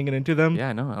slamming it into them.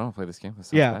 Yeah, no, I don't play this game.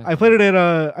 Yeah, I played it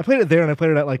there, and I played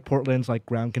it at like Portland's like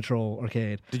Ground Control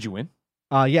arcade. Did you win?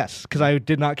 Yes, because I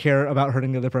did not care about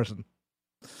hurting the other person.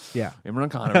 Yeah.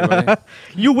 Imran Khan, everybody.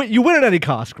 You win at any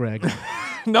cost, Greg.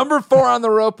 Number 4 on the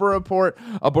Roper Report,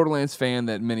 a Borderlands fan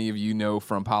that many of you know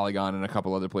from Polygon and a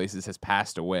couple other places has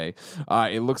passed away.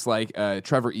 It looks like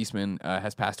Trevor Eastman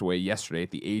has passed away yesterday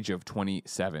at the age of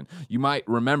 27. You might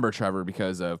remember Trevor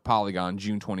because of Polygon,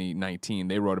 June 2019.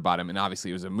 They wrote about him, and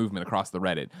obviously it was a movement across the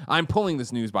Reddit. I'm pulling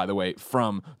this news, by the way,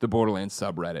 from the Borderlands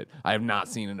subreddit. I have not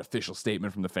seen an official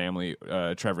statement from the family,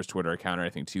 Trevor's Twitter account or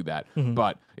anything to that,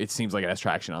 but it seems like it has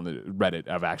traction on the Reddit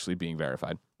of actually being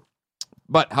verified.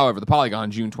 But, however, the Polygon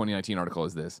June 2019 article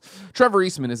is this. Trevor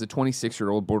Eastman is a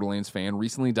 26-year-old Borderlands fan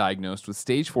recently diagnosed with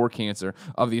stage 4 cancer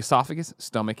of the esophagus,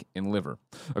 stomach, and liver.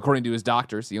 According to his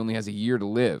doctors, he only has a year to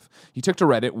live. He took to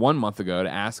Reddit 1 month ago to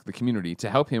ask the community to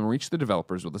help him reach the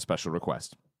developers with a special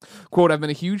request. Quote, I've been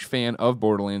a huge fan of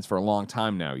Borderlands for a long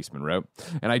time now, Eastman wrote,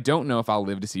 and I don't know if I'll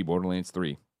live to see Borderlands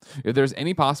 3. If there's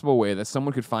any possible way that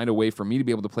someone could find a way for me to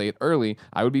be able to play it early,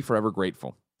 I would be forever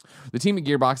grateful. The team at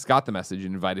Gearbox got the message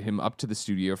and invited him up to the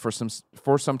studio for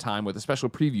some time with a special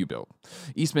preview build.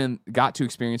 Eastman got to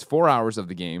experience 4 hours of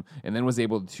the game and then was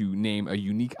able to name a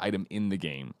unique item in the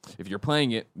game. If you're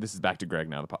playing it, this is back to Greg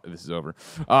now, this is over.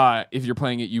 If you're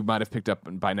playing it, you might have picked up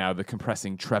by now the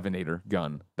compressing Trevinator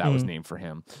gun that was named for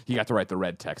him. He got to write the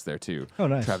red text there too. Oh,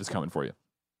 nice. Trev is coming for you.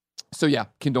 So yeah,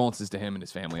 condolences to him and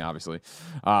his family, obviously.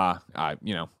 So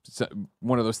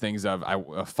one of those things of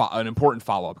an important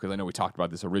follow-up, because I know we talked about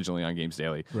this originally on Games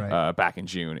Daily back in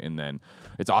June, and then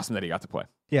it's awesome that he got to play.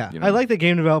 Yeah, I like that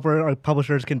game developer or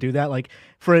publishers can do that. Like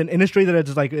for an industry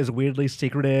that is weirdly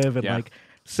secretive and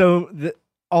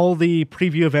all the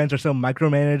preview events are so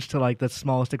micromanaged to like the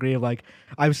smallest degree of like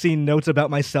I've seen notes about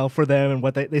myself for them and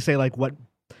what they say like what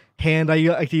hand I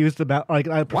like to use the mouse. Like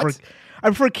I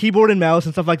prefer keyboard and mouse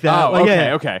and stuff like that. Oh, like,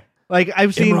 okay. Like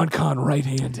I've seen Imran Khan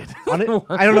right-handed. I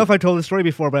don't know if I told this story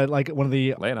before, but like one of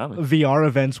the Lay it on me. VR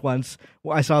events once,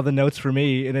 I saw the notes for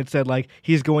me, and it said like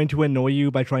he's going to annoy you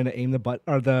by trying to aim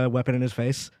the weapon in his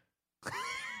face.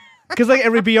 Because like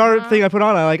every VR thing I put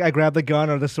on, I grab the gun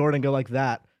or the sword and go like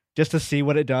that just to see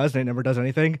what it does, and it never does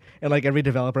anything. And like every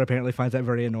developer apparently finds that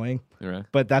very annoying. Right.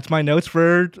 But that's my notes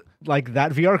for like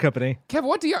that VR company.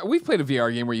 Kev, we've played a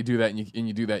VR game where you do that and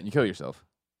you do that and you kill yourself.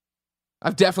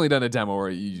 I've definitely done a demo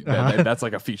where that's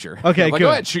like a feature. Okay, like, good. Go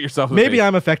ahead, shoot yourself. In Maybe the face.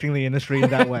 I'm affecting the industry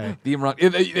in that way.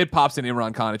 It pops an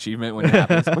Imran Khan achievement when it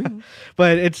happens.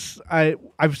 But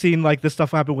I've seen like this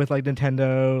stuff happen with like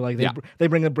Nintendo. Like they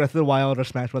bring a Breath of the Wild or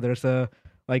Smash, whether it's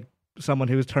like someone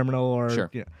who's terminal or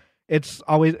it's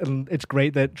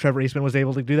great that Trevor Eastman was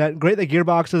able to do that. Great that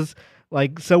Gearbox is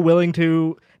like so willing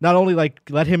to not only like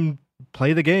let him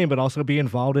play the game, but also be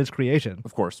involved in its creation.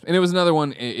 Of course. And it was another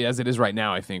one, as it is right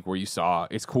now, I think, where you saw,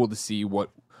 it's cool to see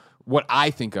what I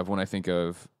think of when I think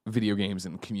of video games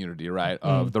and community, right?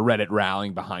 Of the Reddit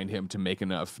rallying behind him to make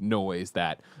enough noise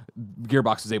that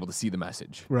Gearbox was able to see the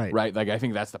message. Right. Like, I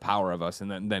think that's the power of us.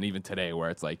 And then even today,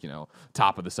 where it's like,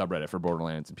 top of the subreddit for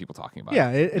Borderlands and people talking about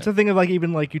it. It's a thing of like,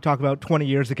 even like you talk about 20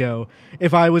 years ago,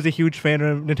 if I was a huge fan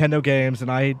of Nintendo games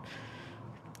and I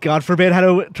God forbid, had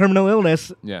a terminal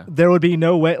illness, there would be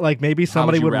no way. Like maybe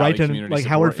somebody would write in, like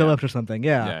Howard Phillips or something.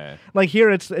 Yeah. Like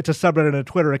here, it's a subreddit and a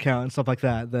Twitter account and stuff like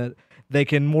that they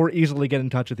can more easily get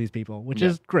in touch with these people, which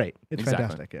is great. It's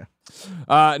fantastic.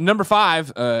 Yeah. Number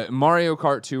 5, Mario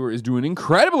Kart Tour is doing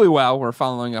incredibly well. We're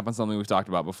following up on something we've talked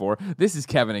about before. This is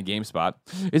Kevin at GameSpot.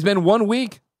 It's been 1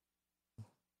 week.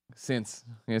 Since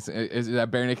is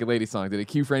that Bare Naked Lady song? Did it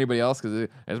cue for anybody else? Because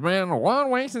it's been 1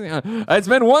 week since it's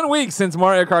been 1 week since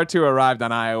Mario Kart 2 arrived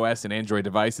on iOS and Android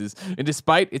devices, and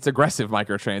despite its aggressive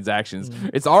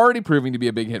microtransactions, it's already proving to be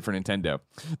a big hit for Nintendo.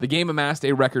 The game amassed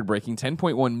a record-breaking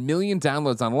 10.1 million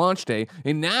downloads on launch day,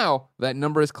 and now that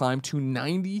number has climbed to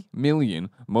 90 million.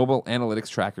 Mobile analytics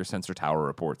tracker Sensor Tower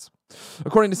reports.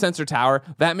 According to Sensor Tower,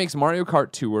 that makes Mario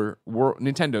Kart Tour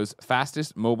Nintendo's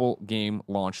fastest mobile game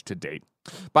launch to date.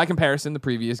 By comparison, the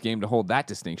previous game to hold that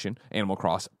distinction, Animal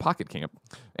Crossing Pocket Camp,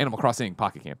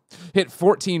 hit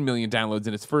 14 million downloads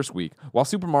in its first week, while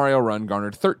Super Mario Run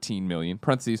garnered 13 million,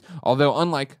 although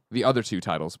unlike the other two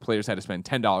titles, players had to spend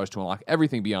 $10 to unlock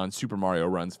everything beyond Super Mario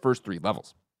Run's first 3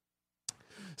 levels.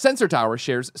 Sensor Tower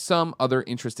shares some other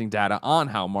interesting data on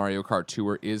how Mario Kart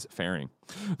Tour is faring.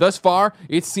 Thus far,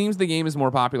 it seems the game is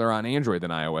more popular on Android than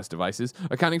iOS devices,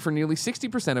 accounting for nearly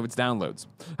 60% of its downloads.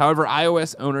 However,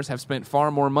 iOS owners have spent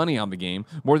far more money on the game.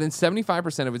 More than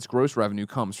 75% of its gross revenue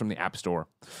comes from the App Store.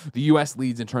 The US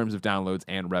leads in terms of downloads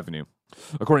and revenue.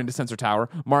 According to Sensor Tower,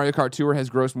 Mario Kart Tour has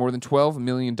grossed more than $12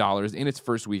 million in its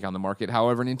first week on the market.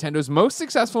 However, Nintendo's most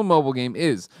successful mobile game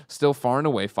is still far and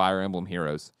away Fire Emblem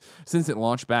Heroes. Since it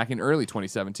launched back in early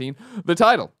 2017, the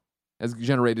title has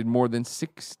generated more than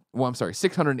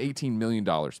 $618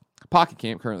 million. Pocket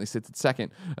Camp currently sits at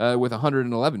second with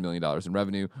 $111 million in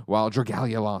revenue, while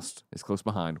Dragalia Lost is close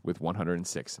behind with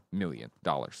 $106 million.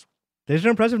 These are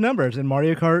impressive numbers, and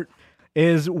Mario Kart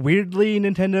is weirdly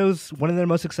Nintendo's one of their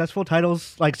most successful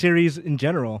titles, like series in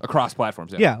general. Across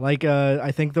platforms, yeah. Like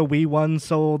I think the Wii one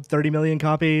sold 30 million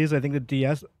copies. I think the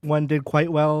DS one did quite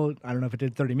well. I don't know if it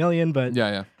did 30 million, but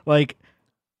like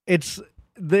it's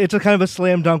a kind of a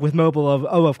slam dunk with mobile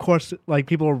of course, like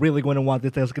people are really going to want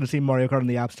this. They're going to see Mario Kart in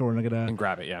the App Store and they're going to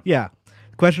grab it, Yeah.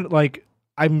 Question, like,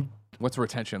 What's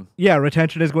retention? Yeah,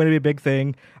 retention is going to be a big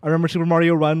thing. I remember Super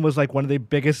Mario Run was like one of the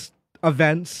biggest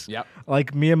events. Yep.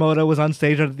 Like Miyamoto was on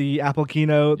stage at the Apple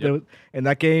keynote, and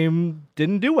that game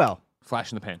didn't do well.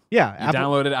 Flash in the pan. Yeah.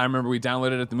 Downloaded. I remember we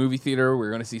downloaded it at the movie theater. We were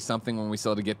going to see something when we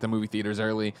still had to get the movie theaters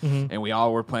early, and we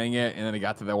all were playing it, and then it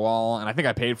got to the wall, and I think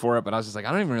I paid for it, but I was just like,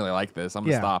 I don't even really like this. I'm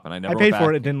going to stop, and I never I paid went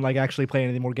for back. it, didn't like actually play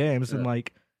any more games, and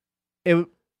like it.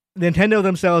 Nintendo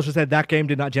themselves just said that game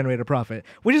did not generate a profit,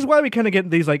 which is why we kind of get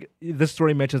these, like, this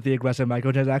story mentions the aggressive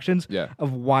microtransactions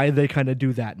of why they kind of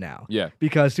do that now. Yeah.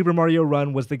 Because Super Mario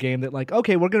Run was the game that, like,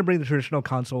 okay, we're going to bring the traditional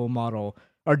console model,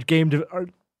 our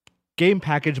game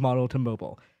package model to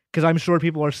mobile. Because I'm sure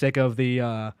people are sick of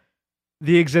the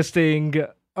existing,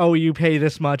 you pay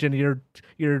this much and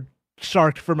you're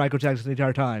sharked for microtransactions the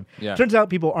entire time. Yeah. Turns out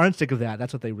people aren't sick of that.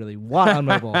 That's what they really want on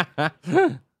mobile.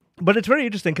 But it's very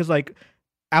interesting because, like,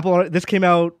 this came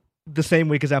out the same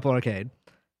week as Apple Arcade.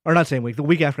 Or not same week, the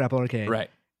week after Apple Arcade. Right.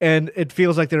 And it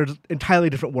feels like they're entirely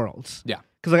different worlds. Yeah.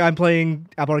 Because, like, I'm playing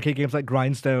Apple Arcade games like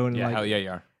Grindstone. Yeah, and, hell yeah, you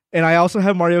are. And I also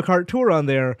have Mario Kart Tour on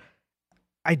there.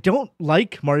 I don't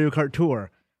like Mario Kart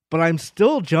Tour, but I'm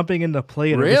still jumping in to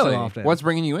play it every so often. What's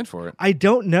bringing you in for it? I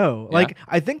don't know. Yeah. Like,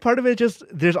 I think part of it is just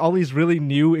there's all these really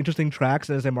new, interesting tracks.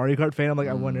 And as a Mario Kart fan, I'm like,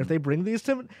 I wonder if they bring these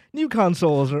to new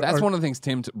consoles. That's one of the things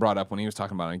Tim brought up when he was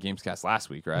talking about it on Gamescast last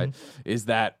week, right? Is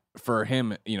that for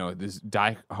him, this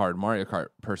die-hard Mario Kart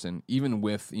person, even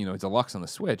with, Deluxe on the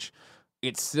Switch,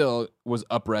 it still was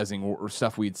up-resing or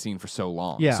stuff we'd seen for so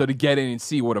long. Yeah. So to get in and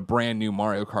see what a brand new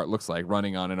Mario Kart looks like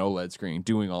running on an OLED screen,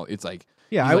 doing all, it's like,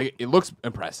 it looks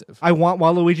impressive. I want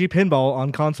Waluigi Pinball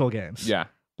on console games. Yeah.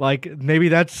 Like, maybe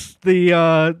that's the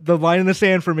line in the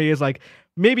sand for me is like,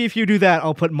 maybe if you do that,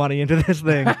 I'll put money into this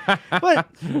thing. But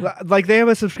like, they have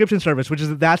a subscription service,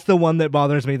 that's the one that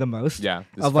bothers me the most. Yeah,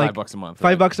 it's $5 a month.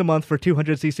 $5 a month for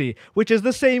 200cc, which is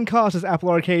the same cost as Apple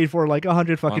Arcade for like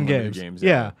 100 fucking games.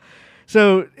 Yeah.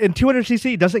 So, and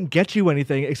 200cc doesn't get you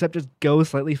anything except just go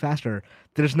slightly faster.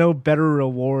 There's no better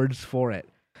rewards for it.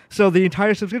 So the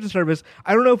entire subscription service,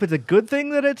 I don't know if it's a good thing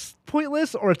that it's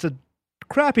pointless or it's a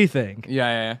crappy thing.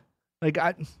 Yeah. Like,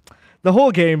 the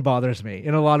whole game bothers me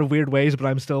in a lot of weird ways, but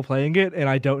I'm still playing it, and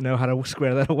I don't know how to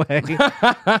square that away.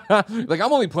 Like,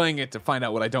 I'm only playing it to find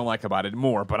out what I don't like about it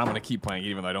more, but I'm going to keep playing it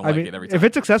even though I don't like it every time. If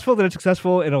it's successful, then it's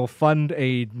successful, and it'll fund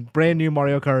a brand new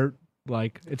Mario Kart,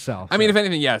 like, itself. I mean, if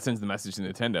anything, it sends the message to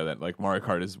Nintendo that, like, Mario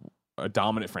Kart is a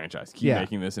dominant franchise. Keep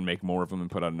making this and make more of them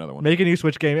and put out another one. Make a new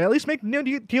Switch game. At least make new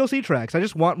DLC tracks. I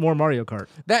just want more Mario Kart.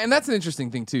 That's an interesting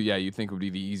thing, too. Yeah, you'd think would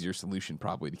be the easier solution,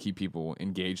 probably, to keep people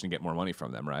engaged and get more money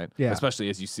from them, right? Yeah. Especially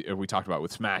as you see, we talked about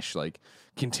with Smash, like,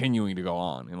 continuing to go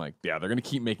on. And, like, they're going to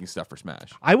keep making stuff for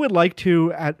Smash. I would like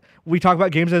to, we talk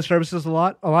about games as services a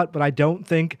lot, but I don't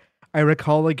think I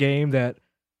recall a game that,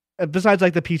 besides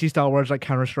like the PC style words like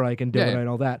Counter-Strike and Dota and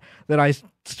all that I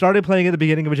started playing at the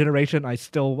beginning of a generation, I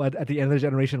still, at the end of the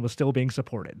generation, was still being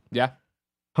supported. Yeah.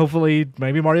 Hopefully,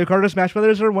 maybe Mario Kart or Smash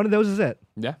Brothers or one of those is it.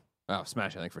 Yeah. Oh,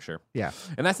 Smash, I think, for sure. Yeah.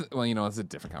 And that's, it's a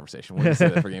different conversation. We'll say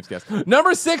that for Gamescast.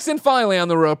 Number 6, and finally on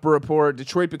the Roper Report,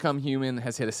 Detroit Become Human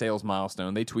has hit a sales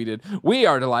milestone. They tweeted, "We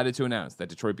are delighted to announce that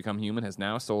Detroit Become Human has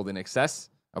now sold in excess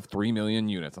of 3 million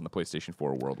units on the PlayStation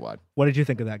 4 worldwide." What did you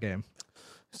think of that game?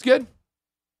 It's good.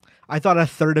 I thought a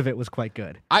third of it was quite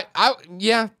good.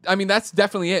 Yeah. I mean, that's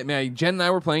definitely it, man. Jen and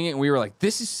I were playing it, and we were like,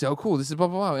 "This is so cool. This is blah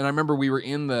blah blah." And I remember we were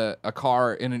in a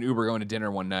car in an Uber going to dinner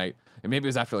one night, and maybe it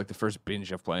was after like the first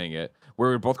binge of playing it, where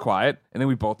we were both quiet, and then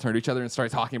we both turned to each other and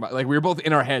started talking about, like, we were both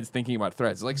in our heads thinking about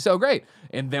threads, like, so great.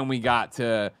 And then we got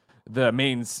to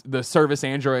the service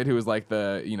android who was like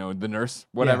the nurse,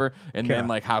 whatever, and then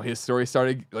like how his story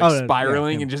started like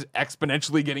spiraling and just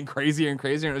exponentially getting crazier and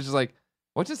crazier, and it was just like,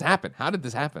 what just happened? How did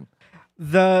this happen?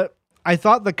 I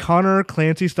thought the Connor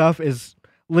Clancy stuff is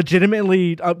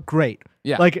legitimately great.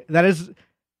 Yeah. Like, that is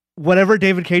whatever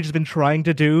David Cage has been trying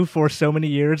to do for so many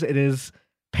years, it is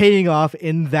paying off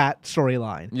in that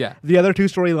storyline. Yeah. The other two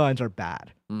storylines are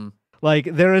bad. Like,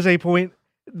 there is a point,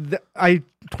 I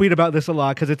tweet about this a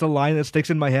lot because it's a line that sticks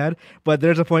in my head, but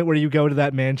there's a point where you go to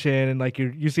that mansion and like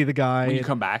you see the guy. When you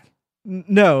come back?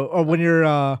 No, or when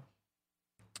you're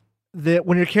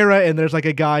when you're Kara and there's like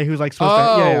a guy who's like supposed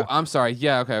to. Yeah. I'm sorry.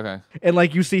 Yeah, okay. And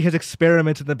like you see his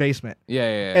experiments in the basement.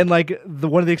 Yeah. And like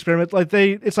one of the experiments, like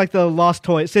it's like the lost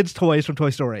toy, Sid's toys from Toy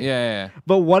Story. Yeah.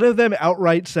 But one of them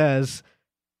outright says,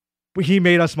 "He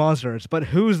made us monsters, but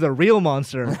who's the real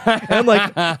monster?" And I'm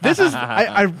like, this is.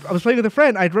 I was playing with a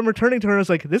friend. I remember turning to her and I was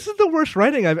like, "This is the worst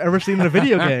writing I've ever seen in a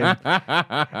video game."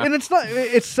 And it's not.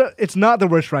 It's not the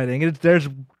worst writing. There's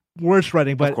worst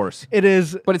writing, but of course. it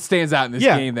is. But it stands out in this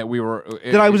game that we were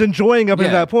that I was enjoying up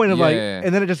until that point of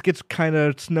and then it just gets kind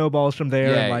of snowballs from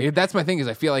there. Yeah, and that's my thing is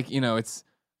I feel like it's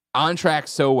on track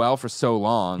so well for so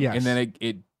long, and then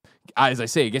it as I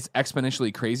say, it gets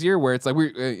exponentially crazier. Where it's like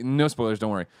no spoilers,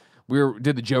 don't worry. We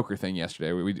did the Joker thing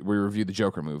yesterday. We reviewed the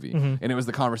Joker movie, and it was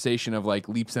the conversation of like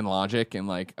leaps in logic and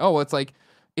like, oh, it's like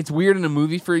it's weird in a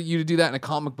movie for you to do that. In a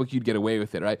comic book, you'd get away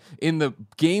with it, right? In the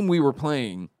game we were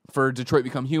playing for Detroit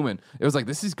Become Human, it was like,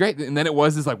 this is great, and then it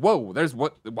was like, whoa,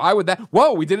 why would that?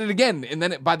 Whoa, we did it again, and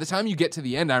then by the time you get to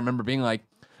the end, I remember being like,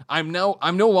 I'm no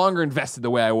longer invested the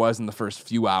way I was in the first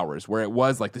few hours, where it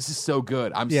was like, this is so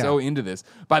good, I'm so into this.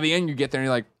 By the end, you get there and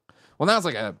you're like, well, now it's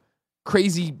like a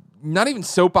crazy, not even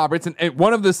soap opera. It's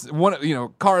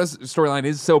Kara's storyline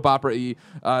is soap opera.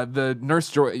 The nurse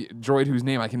droid whose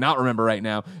name I cannot remember right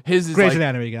now. His is Grey's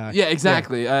Anatomy guy. Yeah,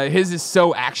 exactly. His is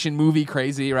so action movie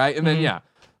crazy, right? And then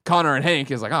Connor and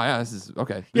Hank is like, oh yeah, this is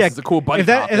okay. This is a cool buddy. If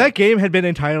that game had been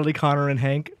entirely Connor and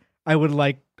Hank, I would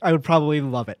probably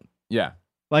love it. Yeah.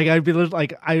 Like, I'd be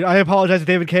like, I apologize to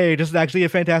David Cage. This is actually a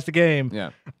fantastic game.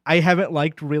 Yeah. I haven't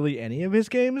liked really any of his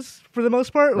games for the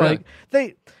most part. Really?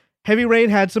 Like, Heavy Rain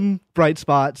had some bright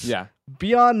spots. Yeah.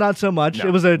 Beyond, not so much. No,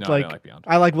 it was I like Beyond.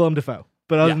 I like Willem Dafoe.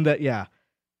 But other than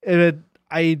that,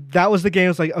 that was the game.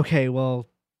 It's like, okay, well,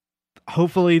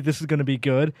 hopefully this is going to be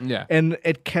good. Yeah. And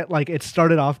it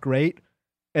started off great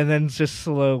and then just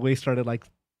slowly started like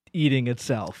eating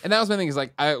itself. And that was my thing is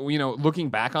like, looking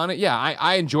back on it,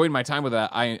 I enjoyed my time with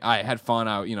that. I had fun.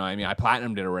 I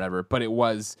platinumed it or whatever, but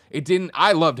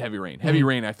I loved Heavy Rain. Heavy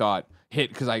Rain, I thought hit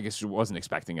because I guess wasn't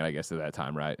expecting it, at that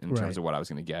time, right? In terms of what I was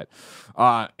going to get.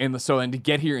 And to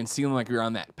get here and feeling like we were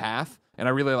on that path. And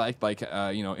I really liked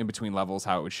in between levels,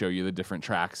 how it would show you the different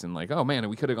tracks and like, oh man,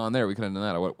 we could have gone there. We could have done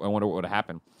that. I wonder what would have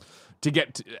happened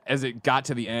as it got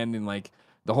to the end and like,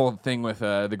 the whole thing with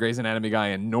the Grey's Anatomy guy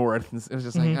and North, it was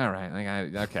just like, all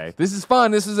right, okay, this is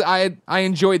fun. I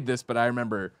enjoyed this, but I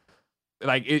remember,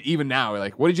 even now,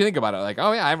 like, what did you think about it? Like,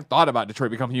 oh yeah, I haven't thought about Detroit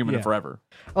Become Human in forever.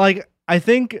 Like, I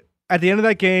think at the end of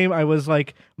that game, I was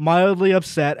like mildly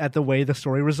upset at the way the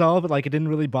story resolved. Like, it didn't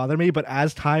really bother me, but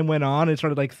as time went on and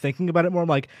started like thinking about it more, I'm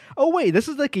like, oh wait, this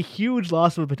is like a huge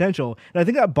loss of potential, and I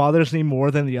think that bothers me more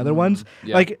than the other ones.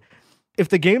 Yeah. Like, if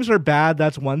the games are bad,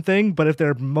 that's one thing, but if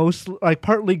they're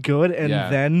partly good and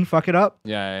then fuck it up.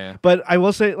 Yeah. But I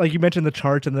will say, like you mentioned the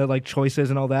charts and the like choices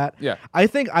and all that. Yeah. I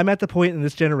think I'm at the point in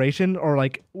this generation or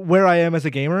like where I am as a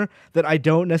gamer that I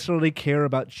don't necessarily care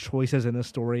about choices in a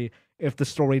story if the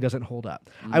story doesn't hold up.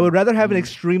 I would rather have an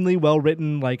extremely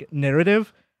well-written like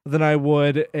narrative than I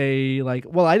would I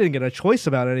didn't get a choice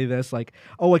about any of this. Like,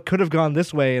 oh, it could have gone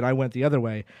this way and I went the other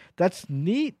way. That's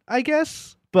neat, I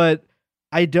guess, but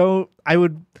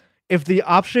if the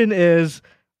option is,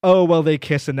 oh, well, they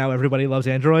kiss and now everybody loves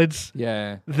androids,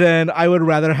 then I would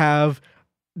rather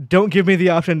don't give me the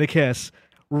option to kiss,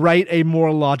 write a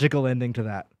more logical ending to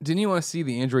that. Didn't you want to see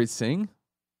the androids sing?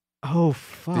 Oh,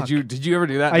 fuck. Did you ever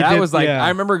do that? I was like, I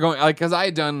remember going, like, because I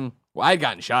had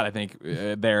gotten shot, I think,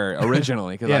 there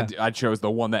originally, because I chose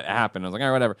the one that happened. I was like, all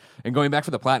right, whatever. And going back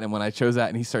for the platinum, when I chose that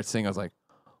and he starts singing, I was like,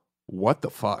 what the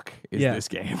fuck is this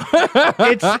game?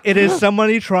 It is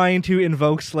somebody trying to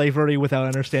invoke slavery without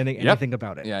understanding anything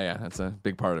about it. Yeah, that's a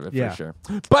big part of it for sure.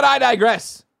 But I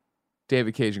digress.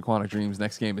 David Cage and Quantic Dream's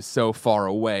next game is so far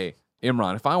away.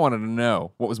 Imran, if I wanted to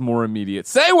know what was more immediate,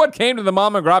 say what came to the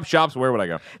mom and grop shops, where would I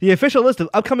go? The official list of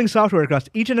upcoming software across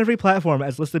each and every platform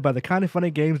as listed by the Kinda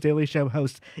Funny Games Daily Show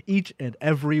hosts each and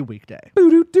every weekday.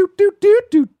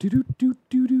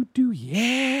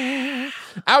 Yeah.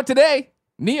 Out today.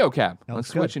 NeoCab on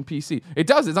Switch and PC.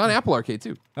 It's on Apple Arcade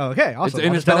too. Oh, okay, awesome.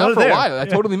 It's been out for a while. I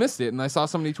totally missed it, and I saw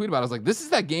somebody tweet about it. I was like, this is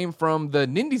that game from the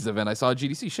Nindies event I saw at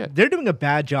GDC. Shit. They're doing a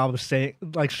bad job of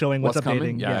showing what's updating.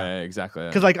 Coming? Yeah, exactly.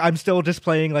 Because I'm still just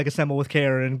playing Assemble with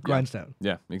Care and Grindstone.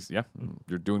 Yeah,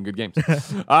 you're doing good games.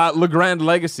 Le Grand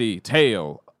Legacy,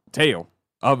 Tale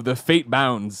of the Fate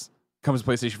Bounds comes to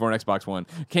PlayStation 4 and Xbox One.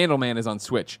 Candleman is on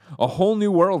Switch. A Whole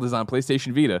New World is on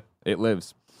PlayStation Vita. It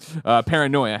lives.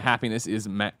 Paranoia, Happiness is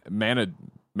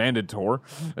mandatory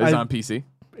is on PC.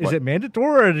 Is it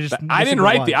mandatory or just? I didn't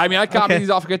write I copied these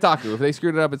off of Kotaku. If they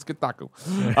screwed it up, it's Kotaku.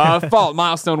 Fault,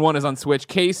 Milestone 1 is on Switch.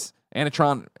 Case,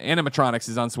 Animatronics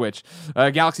is on Switch.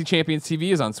 Galaxy Champions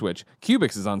TV is on Switch.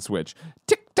 Cubix is on Switch.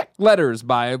 Tic Tac Letters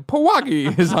by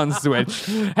Powagi is on Switch.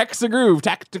 Hexagroove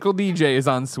Tactical DJ is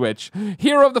on Switch.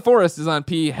 Hero of the Forest is on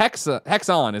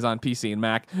Hexon is on PC and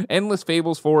Mac. Endless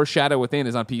Fables 4 Shadow Within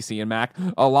is on PC and Mac.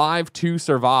 Alive to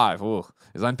Survive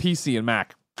is on PC and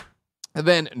Mac. And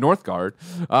then Northgard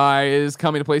is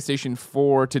coming to PlayStation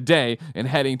 4 today and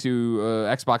heading to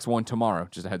Xbox One tomorrow.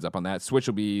 Just a heads up on that. Switch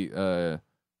will be... the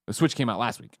Switch came out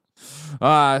last week.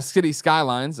 City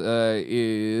Skylines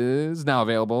is now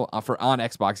available on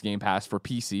Xbox Game Pass for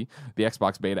PC, the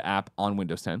Xbox Beta app on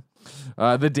Windows 10.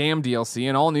 The Damn DLC,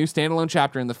 an all-new standalone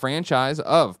chapter in the franchise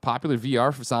of popular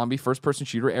VR for zombie first-person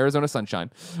shooter Arizona Sunshine,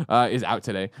 is out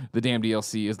today. The Damn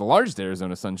DLC is the largest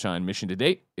Arizona Sunshine mission to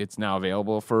date. It's now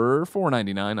available for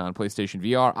 $4.99 on PlayStation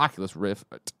VR, Oculus Rift,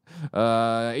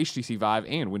 HTC Vive,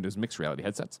 and Windows Mixed Reality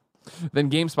headsets. Then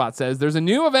GameSpot says there's a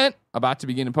new event about to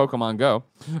begin in Pokemon Go.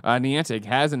 Niantic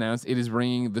has announced it is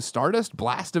bringing the Stardust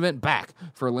Blast event back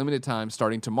for a limited time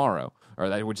starting tomorrow,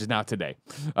 which is now today,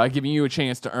 giving you a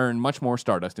chance to earn much more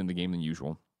Stardust in the game than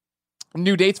usual.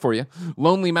 New dates for you.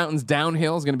 Lonely Mountains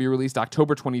Downhill is going to be released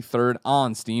October 23rd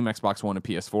on Steam, Xbox One, and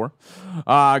PS4.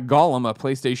 Gollum, a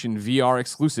PlayStation VR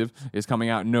exclusive, is coming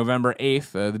out November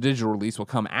 8th. The digital release will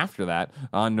come after that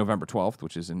on November 12th,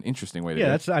 which is an interesting way to do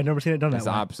it. I've never seen it done that way. It's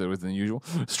the opposite than usual.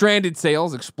 Stranded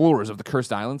Sails, Explorers of the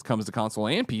Cursed Islands, comes to console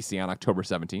and PC on October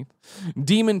 17th.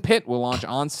 Demon Pit will launch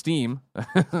on Steam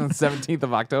 17th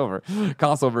of October.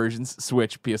 Console versions,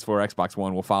 Switch, PS4, Xbox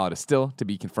One, will follow at a still to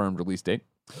be confirmed release date.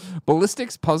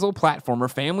 Ballistics puzzle platformer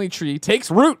Family Tree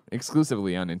takes root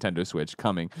exclusively on Nintendo Switch,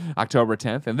 coming October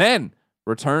 10th. And then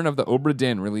Return of the Obra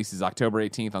Dinn releases October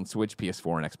 18th on Switch,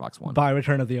 PS4, and Xbox One. By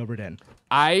Return of the Obra Dinn.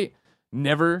 I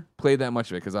never played that much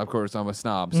of it because, of course, I'm a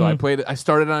snob. So I played it. I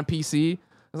started on PC.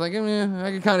 I was like,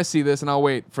 I can kind of see this, and I'll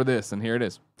wait for this, and here it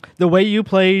is. The way you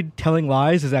played Telling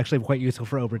Lies is actually quite useful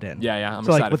for Obra Dinn. Yeah, I'm so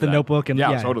excited like with for the that. notebook and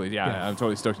totally. Yeah, I'm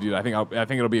totally stoked to do that. I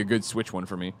think it'll be a good Switch one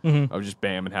for me. I'll just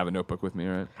bam and have a notebook with me,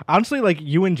 right? Honestly, like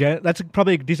you and Jen, that's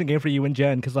probably a decent game for you and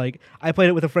Jen because like I played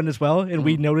it with a friend as well, and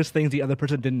we noticed things the other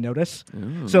person didn't notice.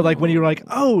 So like when you're like,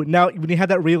 oh, now when you had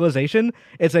that realization,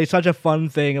 it's such a fun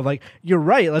thing of like, you're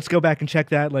right. Let's go back and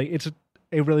check that. Like it's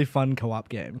a really fun co-op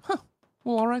game. Huh.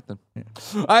 Well, all right then. Yeah.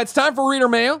 It's time for Reader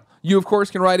Mail. You, of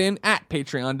course, can write in at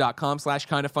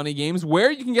patreon.com/kindoffunnygames, where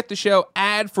you can get the show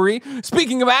ad-free.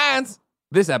 Speaking of ads,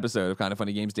 this episode of Kind of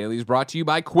Funny Games Daily is brought to you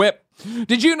by Quip.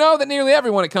 Did you know that nearly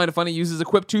everyone at Kind of Funny uses a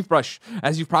Quip toothbrush?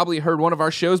 As you've probably heard one of our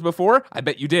shows before, I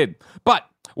bet you did. But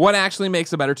what actually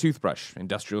makes a better toothbrush?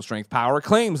 Industrial strength power,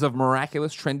 claims of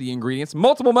miraculous trendy ingredients,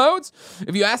 multiple modes?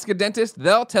 If you ask a dentist,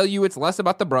 they'll tell you it's less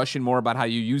about the brush and more about how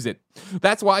you use it.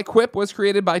 That's why Quip was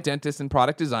created by dentists and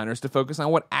product designers to focus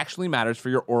on what actually matters for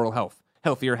your oral health,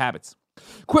 healthier habits.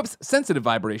 Quip's sensitive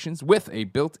vibrations with a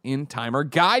built-in timer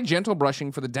guide gentle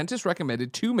brushing for the dentist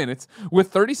recommended 2 minutes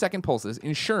with 30-second pulses,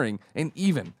 ensuring an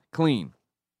even clean.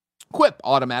 Quip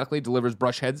automatically delivers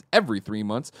brush heads every 3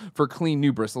 months for clean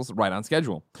new bristles right on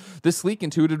schedule. This sleek,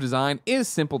 intuitive design is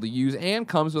simple to use and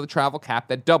comes with a travel cap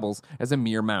that doubles as a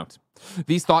mirror mount.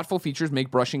 These thoughtful features make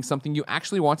brushing something you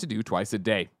actually want to do twice a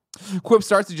day. Quip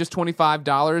starts at just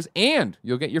 $25, and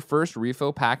you'll get your first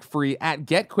refill pack free at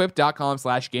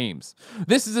getquip.com/games.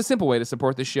 This is a simple way to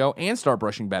support the show and start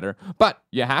brushing better, but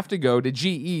you have to go to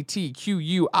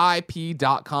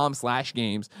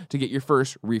getquip.com/games to get your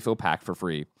first refill pack for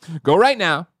free. Go right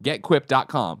now,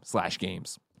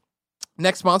 getquip.com/games.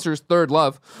 Next sponsor is Third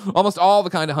Love. Almost all the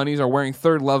Kind of Honeys are wearing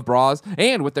Third Love bras,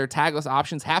 and with their tagless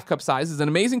options, half cup sizes, and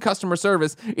amazing customer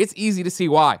service, it's easy to see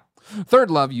why. Third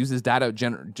Love uses data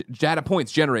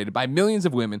points generated by millions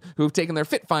of women who have taken their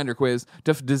Fit Finder quiz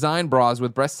to design bras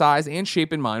with breast size and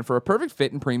shape in mind for a perfect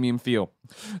fit and premium feel.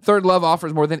 Third Love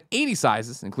offers more than 80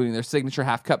 sizes, including their signature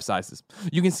half cup sizes.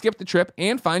 You can skip the trip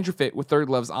and find your fit with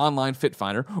Third Love's online Fit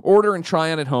Finder. Order and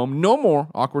try on at home. No more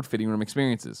awkward fitting room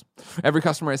experiences. Every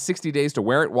customer has 60 days to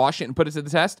wear it, wash it, and put it to the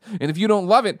test. And if you don't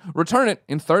love it, return it,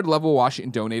 and Third Love will wash it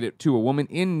and donate it to a woman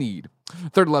in need.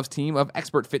 Third Love's team of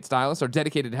expert fit stylists are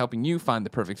dedicated to helping you find the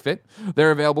perfect fit.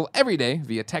 They're available every day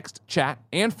via text, chat,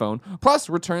 and phone. Plus,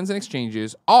 returns and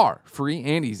exchanges are free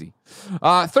and easy.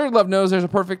 Third Love knows there's a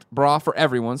perfect bra for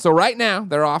everyone. So right now,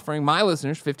 they're offering my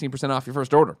listeners 15% off your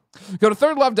first order. Go to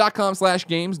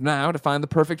thirdlove.com/games now to find the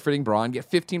perfect fitting bra and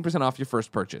get 15% off your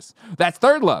first purchase. That's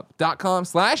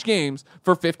thirdlove.com/games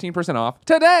for 15% off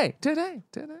today.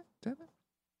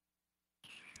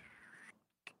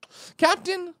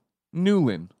 Captain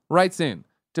Newlin writes in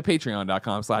to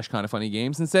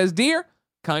patreon.com/kindoffunnygames and says, Dear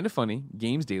Kind of Funny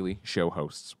Games Daily show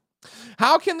hosts,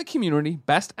 how can the community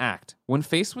best act when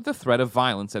faced with the threat of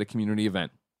violence at a community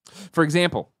event? For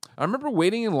example, I remember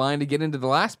waiting in line to get into the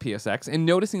last PSX and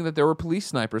noticing that there were police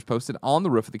snipers posted on the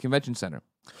roof of the convention center.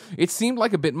 It seemed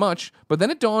like a bit much, but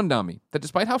then it dawned on me that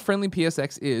despite how friendly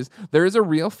PSX is, there is a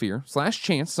real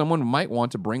fear/chance someone might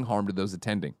want to bring harm to those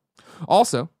attending.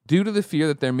 Also, Due to the fear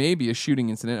that there may be a shooting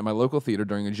incident at my local theater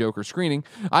during a Joker screening,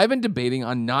 I've been debating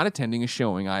on not attending a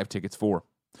showing I have tickets for.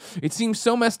 It seems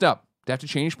so messed up to have to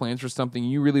change plans for something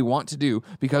you really want to do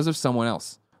because of someone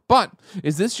else. But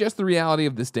is this just the reality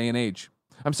of this day and age?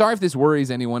 I'm sorry if this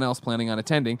worries anyone else planning on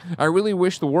attending. I really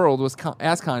wish the world was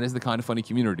as kind as the Kind of Funny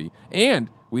community, and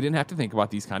we didn't have to think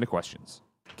about these kind of questions.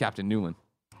 Captain Newland.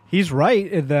 He's right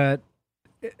in that.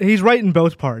 He's right in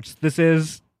both parts. This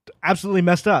is absolutely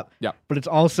messed up. Yeah. But it's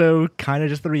also kind of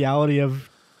just the reality of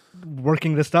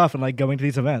working this stuff and like going to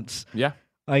these events. Yeah.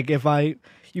 Like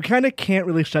you kind of can't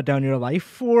really shut down your life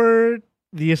for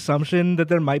the assumption that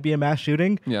there might be a mass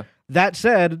shooting. Yeah. That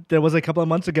said, there was a couple of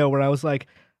months ago where I was like,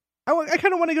 I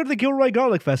kind of want to go to the Gilroy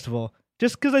Garlic Festival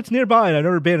just because it's nearby and I've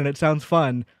never been and it sounds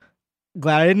fun.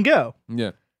 Glad I didn't go.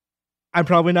 Yeah. I'm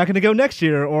probably not going to go next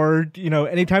year or,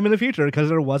 anytime in the future because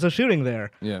there was a shooting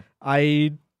there. Yeah.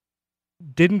 I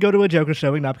didn't go to a Joker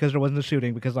showing, not because there wasn't a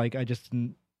shooting, because I just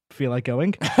didn't feel like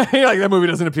going. You're like, that movie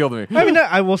doesn't appeal to me. I mean,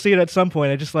 I will see it at some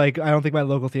point. I don't think my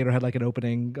local theater had like an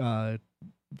opening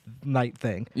night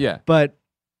thing. Yeah. But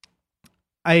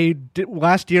I did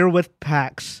last year with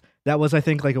PAX. That was, I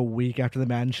think, like a week after the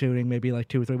Madden shooting, maybe like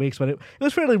 2 or 3 weeks, but it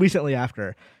was fairly recently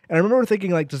after. And I remember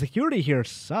thinking, like, the security here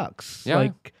sucks. Yeah.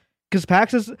 Like, because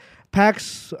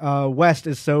PAX West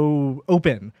is so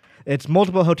open. It's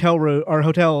multiple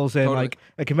hotels and like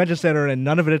a convention center, and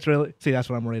none of it's really. See, that's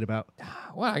what I'm worried about.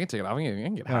 Well, I can take it off. I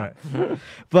can get high. Right.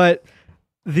 But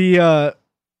the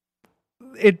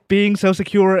it being so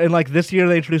secure, and like this year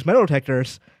they introduced metal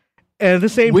detectors, and at the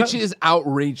same which is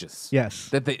outrageous. Yes,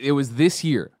 that it was this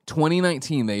year,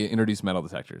 2019, they introduced metal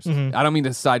detectors. Mm-hmm. I don't mean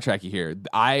to sidetrack you here.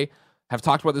 I have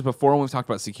talked about this before when we've talked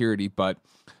about security, but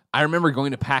I remember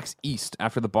going to PAX East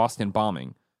after the Boston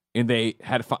bombing. And they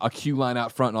had a queue line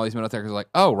out front, and all these metal detectors were like,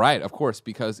 oh, right, of course,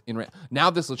 because now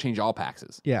this will change all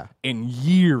PAXs. Yeah. And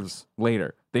years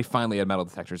later, they finally had metal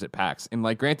detectors at PAX. And,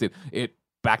 like, granted, it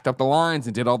backed up the lines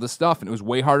and did all this stuff, and it was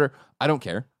way harder. I don't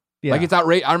care. Yeah. Like, it's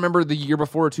outrageous. I remember the year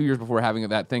before or 2 years before having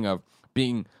that thing of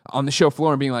being on the show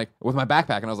floor and being like, with my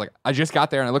backpack, and I was like, I just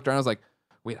got there, and I looked around, and I was like,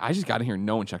 wait, I just got in here and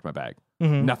no one checked my bag.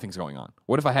 Mm-hmm. Nothing's going on.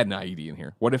 What if I had an IED in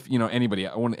here? What if,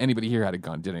 anybody here had a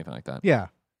gun, did anything like that? Yeah.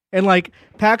 And, like,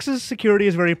 PAX's security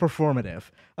is very performative.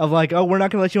 Of, like, oh, we're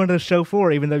not going to let you into the show floor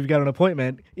even though you've got an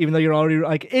appointment, even though you're already,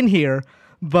 like, in here,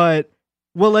 but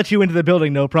we'll let you into the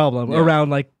building, no problem, around,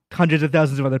 like, hundreds of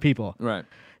thousands of other people. Right.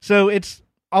 So it's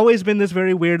always been this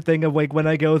very weird thing of, like, when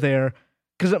I go there,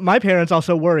 because my parents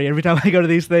also worry every time I go to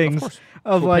these things. Of course.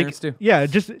 Of, like, yeah,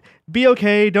 just be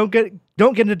okay, don't get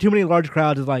into too many large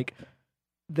crowds. It's like,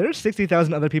 there's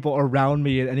 60,000 other people around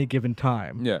me at any given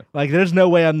time. Yeah. Like, there's no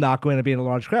way I'm not going to be in a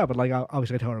large crowd. But, like,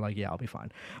 obviously I tell her, like, yeah, I'll be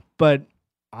fine. But,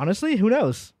 honestly, who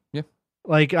knows? Yeah.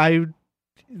 Like,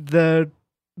 the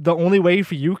only way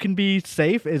for you can be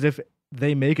safe is if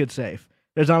they make it safe.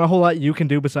 There's not a whole lot you can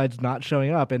do besides not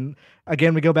showing up. And,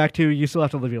 again, we go back to you still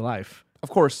have to live your life. Of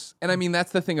course. And, I mean,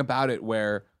 that's the thing about it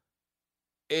where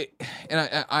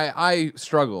I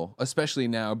struggle, especially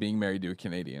now being married to a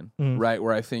Canadian, right?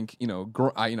 Where I think,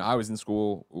 I was in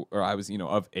school, or I was,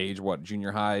 of age,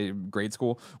 junior high, grade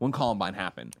school, when Columbine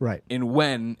happened. Right. And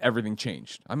when everything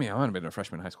changed. I mean, I might have been a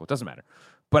freshman in high school. It doesn't matter.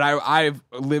 But I've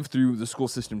lived through the school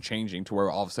system changing to where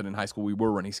all of a sudden in high school we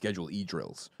were running Schedule E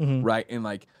drills, right? And,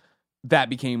 like, that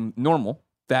became normal.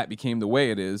 That became the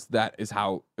way it is. That is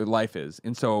how life is.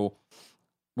 And so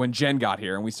when Jen got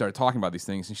here and we started talking about these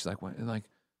things, and she's like, what? Like,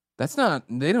 that's not,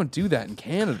 they don't do that in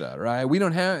Canada, right? We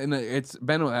don't have, and it's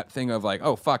been that thing of like,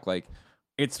 oh, fuck, like,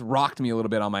 it's rocked me a little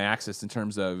bit on my axis in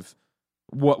terms of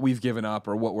what we've given up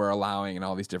or what we're allowing and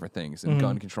all these different things and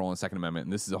gun control and Second Amendment.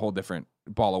 And this is a whole different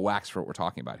ball of wax for what we're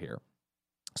talking about here.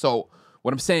 So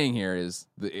what I'm saying here is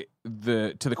to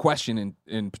the question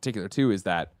in particular too, is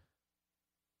that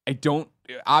I don't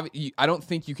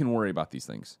think you can worry about these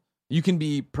things. You can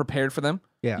be prepared for them.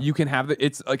 Yeah. You can have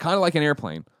it's kind of like an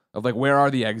airplane. Of like, where are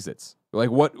the exits?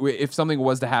 Like, what if something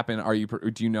was to happen?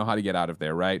 Do you know how to get out of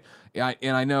there? Right?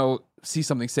 And I know see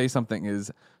something, say something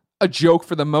is a joke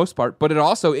for the most part, but it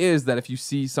also is that if you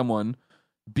see someone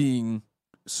being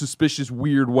suspicious,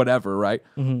 weird, whatever, right?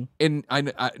 Mm-hmm. And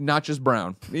I not just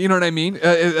brown, you know what I mean?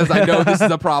 As I know, this is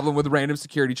a problem with random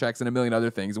security checks and a million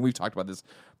other things, and we've talked about this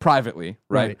privately,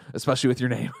 right? Especially with your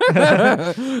name.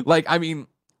 Like, I mean,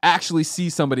 actually see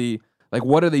somebody. Like,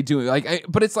 what are they doing? Like,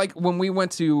 but it's like when we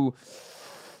went to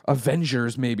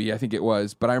Avengers, maybe I think it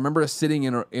was. But I remember us sitting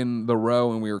in the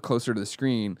row and we were closer to the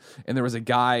screen, and there was a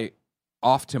guy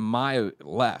off to my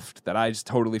left that I just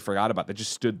totally forgot about that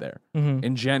just stood there. Mm-hmm.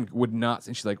 And Jen would not,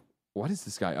 and she's like, "What is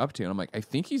this guy up to?" And I'm like, "I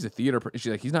think he's a theater."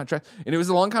 She's like, "He's not trying." And it was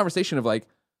a long conversation of like,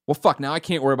 well, fuck, now I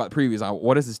can't worry about previews.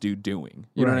 What is this dude doing?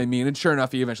 You know what I mean? And sure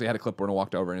enough, he eventually had a clipboard and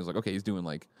walked over and he was like, okay, he's doing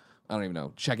like, I don't even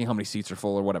know, checking how many seats are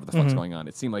full or whatever the fuck's going on.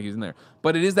 It seemed like he was in there.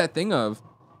 But it is that thing of,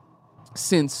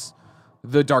 since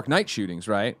the Dark Knight shootings,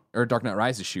 right? Or Dark Knight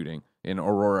Rises shooting in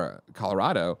Aurora,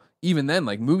 Colorado, even then,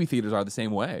 like, movie theaters are the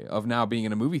same way of now being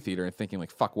in a movie theater and thinking,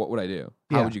 like, fuck, what would I do?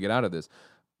 How would you get out of this?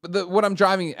 But what I'm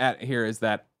driving at here is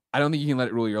that I don't think you can let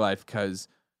it rule your life because,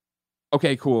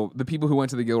 okay, cool. The people who went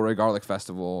to the Gilroy Garlic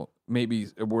Festival, maybe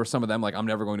were some of them like, I'm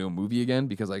never going to a movie again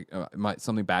because like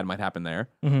something bad might happen there.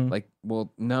 Like,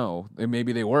 well, no,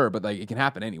 maybe they were, but like it can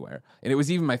happen anywhere. And it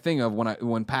was even my thing of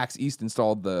when PAX East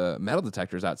installed the metal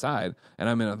detectors outside, and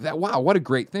I'm in wow, what a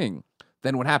great thing.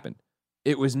 Then what happened?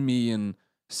 It was me and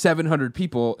 700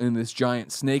 people in this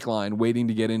giant snake line waiting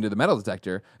to get into the metal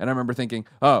detector, and I remember thinking,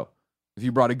 oh, if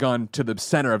you brought a gun to the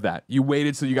center of that, you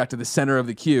waited till you got to the center of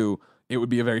the queue, it would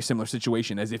be a very similar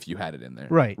situation as if you had it in there.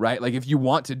 Right. Right? Like, if you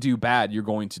want to do bad, you're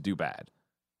going to do bad.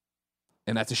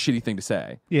 And that's a shitty thing to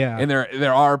say. Yeah. And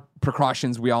there are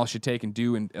precautions we all should take and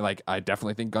do. And, like, I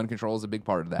definitely think gun control is a big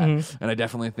part of that. And I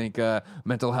definitely think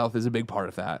mental health is a big part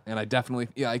of that. And I definitely,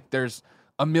 like, there's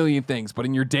a million things. But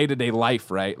in your day-to-day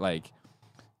life, right, like,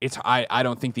 I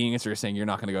don't think the answer is saying you're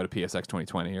not going to go to PSX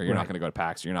 2020 or you're not going to go to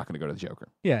PAX or you're not going to go to the Joker.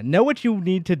 Yeah, know what you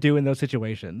need to do in those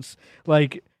situations.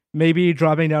 Like, maybe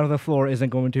dropping down to the floor isn't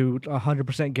going to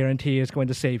 100% guarantee it's going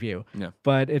to save you. Yeah.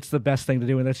 But it's the best thing to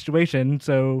do in that situation.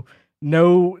 So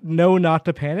know not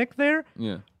to panic there.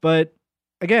 Yeah. But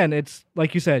again, it's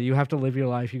like you said, you have to live your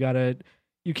life.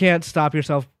 You can't stop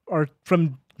yourself or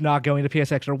from not going to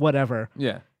PSX or whatever.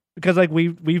 Yeah. Because like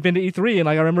we've been to E3 and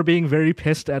like I remember being very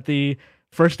pissed at the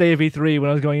first day of E3 when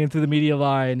I was going in through the media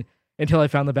line until I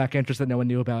found the back entrance that no one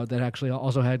knew about that actually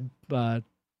also had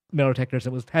metal detectors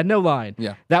that had no line.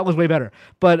 Yeah. That was way better.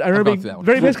 But I remember being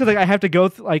very pissed because like I have to go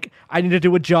I need to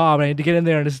do a job. I need to get in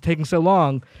there and it's taking so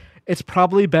long. It's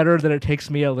probably better that it takes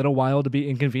me a little while to be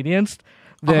inconvenienced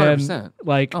than 100%.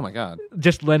 like, oh my God,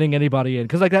 just letting anybody in.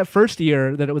 Because like that first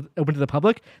year that it was open to the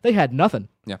public, they had nothing.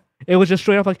 Yeah. It was just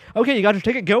straight up like, okay, you got your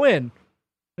ticket, go in.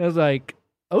 And I was like,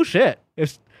 oh shit.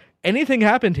 If anything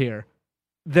happened here,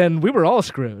 then we were all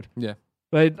screwed. Yeah.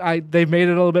 But they've made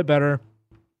it a little bit better.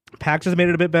 PAX has made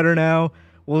it a bit better now.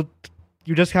 Well,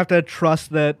 you just have to trust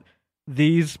that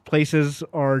these places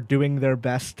are doing their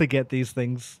best to get these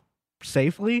things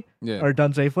safely or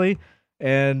done safely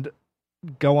and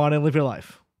go on and live your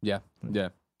life. Yeah. Yeah.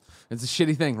 It's a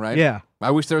shitty thing, right? Yeah.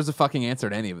 I wish there was a fucking answer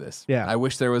to any of this. Yeah. I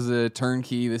wish there was a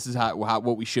turnkey. This is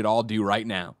what we should all do right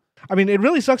now. I mean, it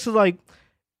really sucks to like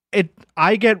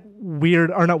I get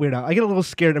weird or not weird out. I get a little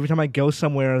scared every time I go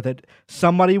somewhere that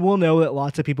somebody will know that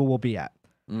lots of people will be at.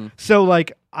 So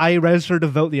like I registered to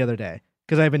vote the other day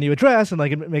because I have a new address and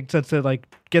like it makes sense to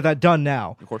like get that done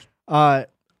now. Of course. When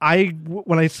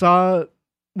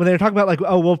they were talking about like,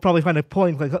 oh, we'll probably find a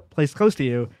polling place close to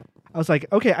you, I was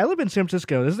like, okay, I live in San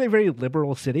Francisco. This is a very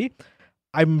liberal city.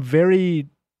 I'm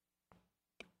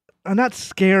not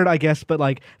scared, I guess, but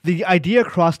like the idea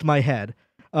crossed my head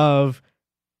of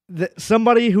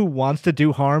somebody who wants to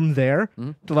do harm there,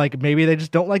 to like maybe they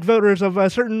just don't like voters of a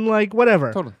certain like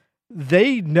whatever. Totally.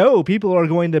 They know people are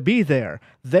going to be there.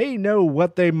 They know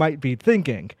what they might be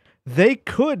thinking. They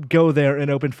could go there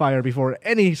and open fire before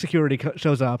any security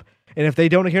shows up. And if they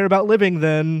don't care about living,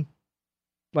 then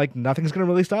like nothing's going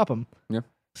to really stop them. Yeah.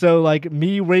 So like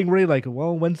me really like,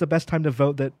 well, when's the best time to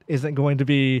vote that isn't going to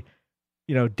be,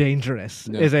 dangerous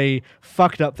is a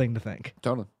fucked up thing to think.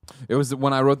 Totally. It was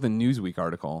when I wrote the Newsweek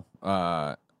article,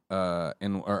 or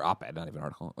op-ed, not even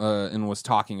article, and was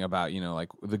talking about, like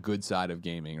the good side of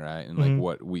gaming, right? And like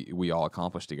what we all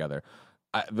accomplished together.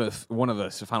 One of the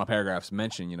final paragraphs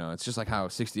mentioned, it's just like how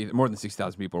more than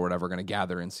 60,000 people or whatever are going to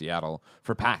gather in Seattle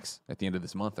for PAX at the end of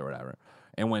this month or whatever.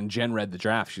 And when Jen read the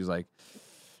draft, she's like,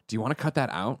 do you want to cut that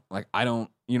out? Like, I don't,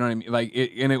 you know what I mean? Like,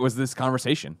 and it was this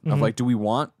conversation of like, do we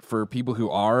want for people who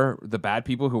are the bad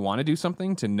people who want to do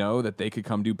something to know that they could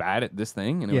come do bad at this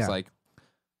thing? And it was like,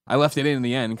 I left it in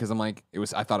the end because I'm like,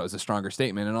 I thought it was a stronger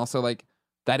statement. And also like,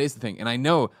 that is the thing. And I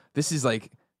know this is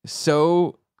like,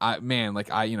 so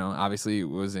obviously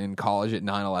was in college at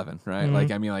 9/11, right?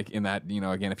 Like, I mean, like in that,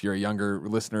 again, if you're a younger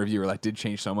listener or viewer, that did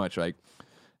change so much. Like,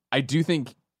 I do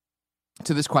think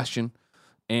to this question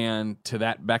and to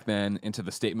that back then and to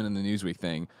the statement in the Newsweek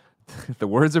thing, the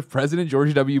words of President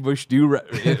George W. Bush do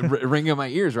ring in my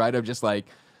ears, right? Of just like,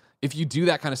 if you do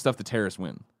that kind of stuff, the terrorists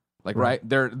win. Like, right?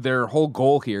 Their whole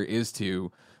goal here is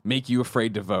to make you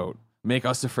afraid to vote, make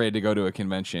us afraid to go to a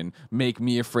convention, make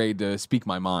me afraid to speak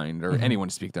my mind or anyone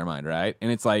to speak their mind, right?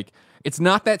 And it's like, it's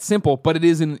not that simple, but it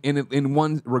is in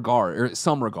one regard or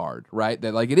some regard, right?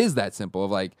 That like, it is that simple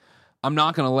of like, I'm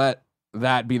not going to let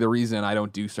that be the reason I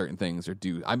don't do certain things or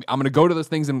do. I'm going to go to those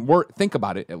things and think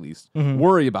about it at least.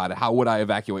 Worry about it. How would I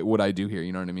evacuate? What would I do here?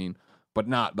 You know what I mean? But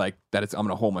not like that. I'm going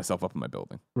to hold myself up in my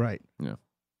building. Right. Yeah.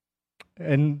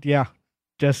 And yeah,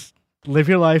 just live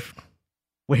your life.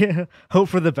 Hope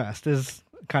for the best is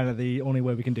kind of the only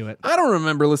way we can do it. I don't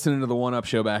remember listening to the 1UP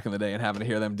show back in the day and having to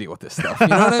hear them deal with this stuff. You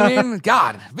know what I mean?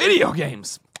 God, video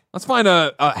games. Let's find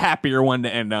a happier one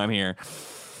to end on here.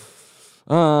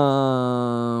 Here,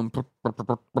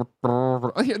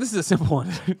 this is a simple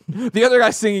one. The other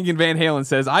guy singing in Van Halen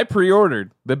says, I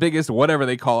pre-ordered the biggest whatever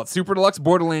they call it Super Deluxe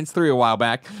Borderlands 3 a while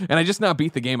back, and I just now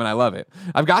beat the game and I love it.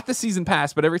 I've got the season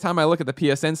pass, but every time I look at the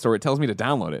PSN store, it tells me to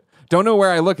download it. Don't know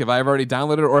where I look if I've already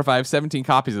downloaded it or if I have 17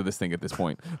 copies of this thing at this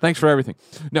point. Thanks for everything.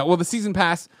 No, well, the season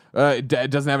pass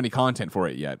doesn't have any content for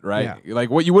it yet, right? Yeah. Like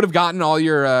what you would have gotten all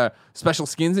your special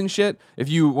skins and shit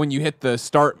when you hit the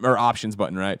start or options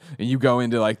button, right? And you go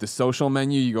into like the social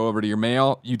menu, you go over to your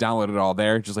mail, you download it all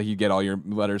there, just like you get all your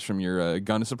letters from your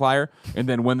gun supplier. And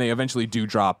then when they eventually do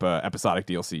drop episodic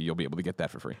DLC, you'll be able to get that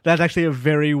for free. That's actually a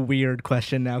very weird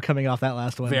question now coming off that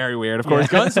last one. Very weird. Of course,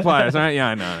 gun suppliers, right? Yeah,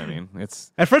 I know. I mean,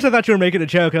 it's... At first I thought you were making a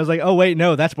joke. I was like, oh, wait,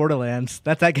 no, that's Borderlands.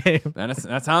 That's that game.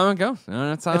 That's how it goes.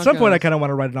 At some point, I kind of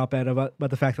want to write an op-ed about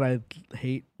the fact that I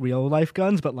hate real-life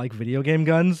guns, but like video game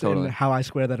guns and how I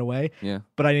square that away. Yeah.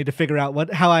 But I need to figure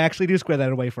out how I actually do square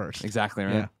that away first. Exactly,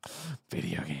 right? Yeah.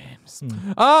 Video games.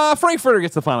 Frankfurter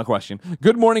gets the final question.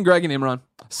 Good morning, Greg and Imran.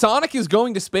 Sonic is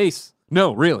going to space.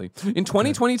 No, really. In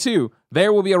 2022,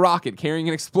 there will be a rocket carrying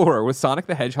an explorer with Sonic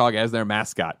the Hedgehog as their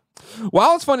mascot.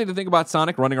 While it's funny to think about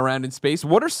Sonic running around in space,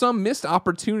 what are some missed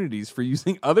opportunities for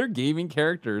using other gaming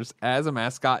characters as a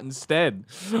mascot instead?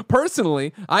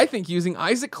 Personally, I think using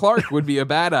Isaac Clarke would be a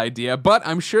bad idea, but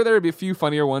I'm sure there would be a few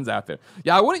funnier ones out there.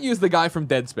 Yeah, I wouldn't use the guy from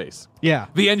Dead Space. Yeah.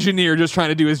 The engineer just trying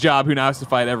to do his job who now has to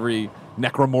fight every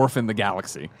necromorph in the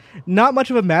galaxy. Not much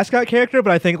of a mascot character,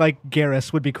 but I think like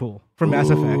Garrus would be cool from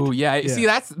Mass Effect. Oh, yeah. See,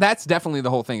 that's definitely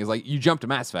the whole thing is like you jump to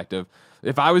Mass Effect of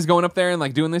if I was going up there and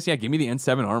like doing this, give me the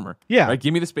N7 armor. Yeah. Right?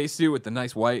 Give me the spacesuit with the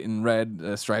nice white and red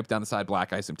stripe down the side,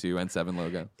 black ISM 2, N7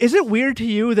 logo. Is it weird to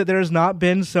you that there's not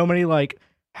been so many like,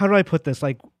 how do I put this?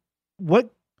 Like,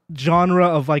 what genre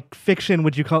of like fiction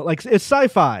would you call it? Like, it's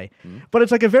sci-fi, but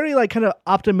it's like a very like kind of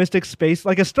optimistic space,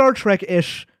 like a Star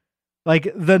Trek-ish,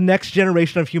 like the next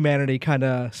generation of humanity kind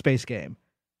of space game.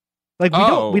 Like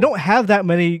we don't have that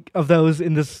many of those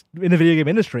in the video game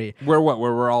industry. Where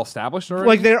we're all established already?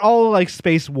 Like they're all like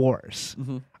space wars.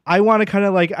 Mm-hmm. I want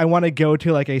to go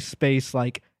to like a space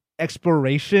like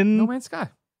exploration. No Man's Sky.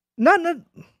 Not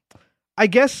I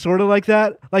guess sort of like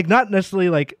that. Like not necessarily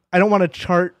like I don't want to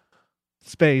chart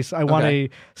space. I want a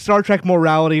Star Trek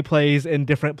morality plays in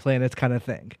different planets kind of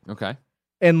thing. Okay.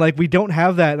 And like we don't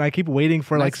have that, and I keep waiting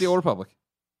for like the Old Republic.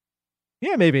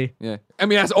 Yeah, maybe. Yeah, I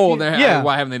mean that's old. Yeah.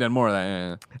 Why haven't they done more of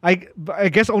that? Yeah. I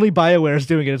guess only BioWare is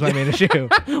doing it. Is my main issue.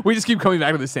 We just keep coming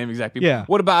back to the same exact people. Yeah.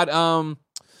 What about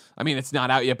I mean, it's not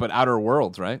out yet, but Outer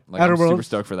Worlds, right? Like, Outer I'm Worlds. super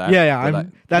stoked for that. Yeah.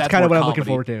 That's kind of what I'm looking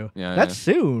forward to. Yeah, that's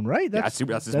soon, right? That's this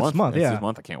month. That's this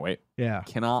month. I can't wait. Yeah.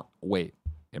 Cannot wait.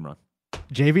 Imran.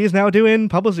 JV is now doing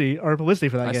publicity for that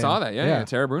game. I saw that. Yeah.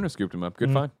 Tara Bruno scooped him up.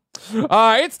 Good find.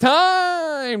 It's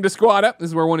time to squad up. This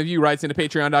is where one of you writes into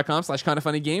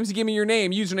patreon.com/kindafunnygames. You give me your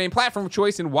name, username, platform of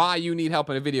choice, and why you need help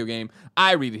in a video game.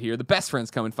 I read it here. The best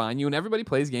friends come and find you, and everybody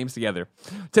plays games together.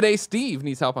 Today, Steve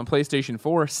needs help on PlayStation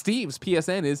 4. Steve's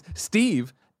PSN is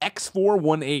Steve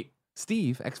X418.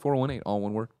 Steve X418, all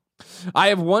one word. I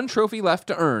have one trophy left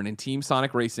to earn in Team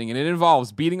Sonic Racing, and it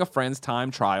involves beating a friend's time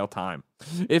trial time.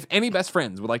 If any best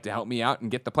friends would like to help me out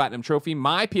and get the platinum trophy,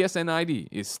 my PSN ID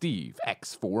is Steve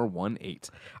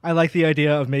X418. I like the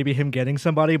idea of maybe him getting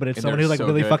somebody, but it's someone who's like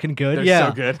really fucking good. They're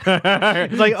so good.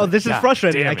 It's like, oh, this is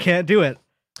frustrating. I can't do it.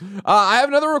 I have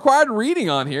another required reading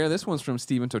on here. This one's from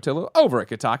Steven Totillo over at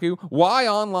Kotaku. Why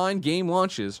online game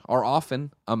launches are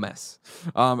often a mess.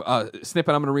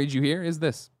 Snippet I'm going to read you here is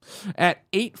this. At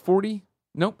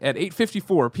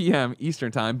 8:54 p.m.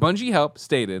 Eastern Time, Bungie Help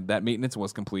stated that maintenance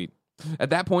was complete.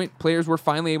 At that point, players were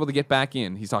finally able to get back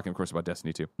in. He's talking, of course, about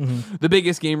Destiny 2. Mm-hmm. The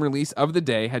biggest game release of the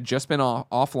day had just been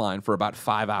offline for about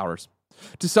 5 hours.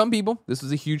 To some people, this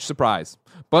was a huge surprise.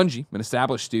 Bungie, an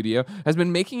established studio, has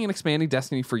been making and expanding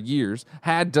Destiny for years,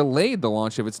 had delayed the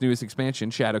launch of its newest expansion,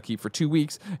 Shadowkeep, for 2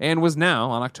 weeks, and was now,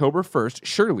 on October 1st,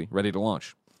 surely ready to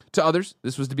launch. To others,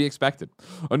 this was to be expected.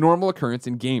 A normal occurrence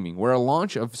in gaming, where a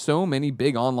launch of so many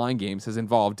big online games has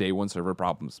involved day one server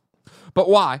problems. But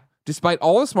why, despite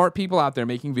all the smart people out there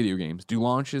making video games, do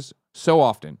launches so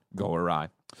often go awry?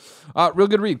 Real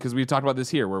good read, because we talked about this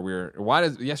here, where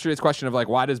yesterday's question of like,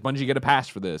 why does Bungie get a pass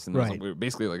for this? And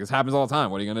basically like, this happens all the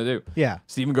time. What are you going to do? Yeah.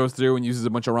 Steven goes through and uses a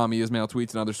bunch of Rami Ismail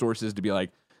tweets and other sources to be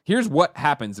like, here's what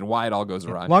happens and why it all goes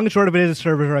awry. Long and short of it is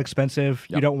servers are expensive.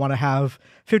 Yep. You don't want to have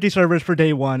 50 servers for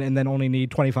day one and then only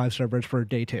need 25 servers for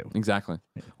day two. Exactly.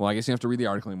 Well, I guess you have to read the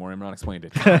article anymore. Imran explained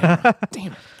it.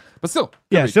 Damn it. But still.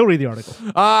 Still read the article.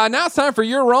 Now it's time for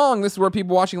You're Wrong. This is where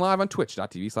people watching live on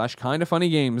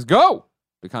twitch.tv/kindafunnygames go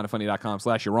to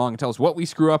kindafunny.com/you're wrong and tell us what we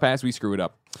screw up as we screw it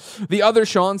up. The other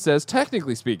Sean says,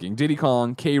 technically speaking, Diddy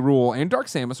Kong, K. Rool, and Dark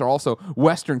Samus are also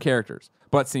Western characters,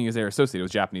 but seeing as they're associated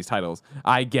with Japanese titles,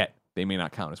 I get they may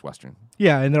not count as Western.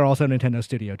 Yeah, and they're also Nintendo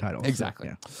Studio titles. Exactly.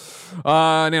 So,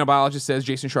 yeah. Nanobiologist says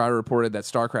Jason Schreier reported that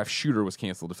StarCraft Shooter was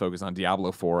canceled to focus on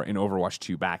Diablo 4 and Overwatch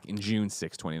 2 back in June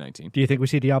 6, 2019. Do you think we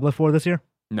see Diablo 4 this year?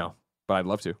 No, but I'd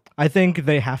love to. I think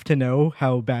they have to know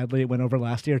how badly it went over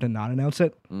last year to not announce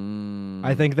it.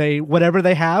 I think whatever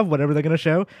they're going to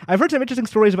show. I've heard some interesting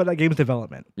stories about that game's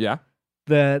development. Yeah.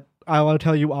 That I want to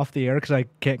tell you off the air because I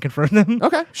can't confirm them.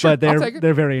 Okay, sure. But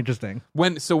they're very interesting.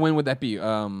 When would that be?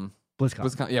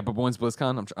 BlizzCon. Yeah, but when's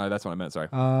BlizzCon? That's what I meant. Sorry.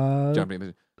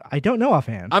 I don't know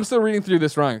offhand. I'm still reading through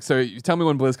this wrong, so you tell me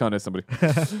when BlizzCon is, somebody.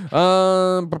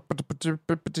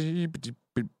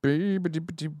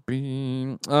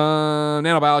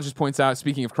 Nanobiologist points out,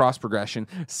 speaking of cross progression,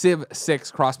 Civ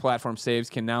 6 cross-platform saves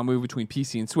can now move between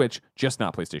PC and Switch, just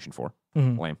not PlayStation 4.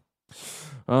 Lame.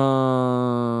 Here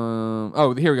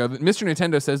we go. Mr.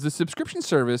 Nintendo says the subscription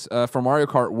service for Mario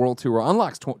Kart World Tour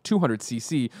unlocks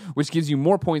 200cc, which gives you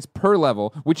more points per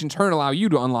level, which in turn allow you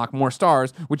to unlock more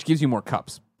stars, which gives you more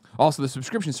cups. Also, the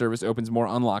subscription service opens more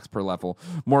unlocks per level,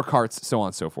 more carts, so on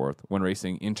and so forth. When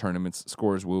racing in tournaments,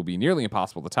 scores will be nearly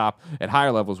impossible to top at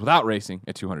higher levels without racing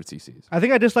at 200cc's. I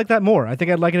think I dislike that more. I think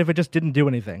I'd like it if it just didn't do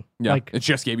anything. Yeah, it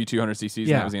just gave you 200cc's and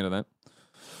that was the end of that.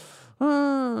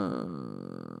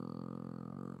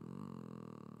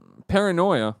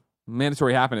 Paranoia,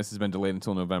 Mandatory Happiness has been delayed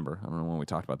until November. I don't know when we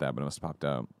talked about that, but it must have popped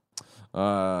out.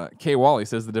 K. Wally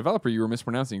says the developer you were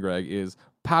mispronouncing, Greg, is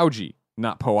Paugi,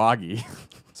 not Poagi.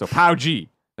 So Paugi.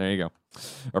 There you go.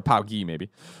 Or Paugi, maybe.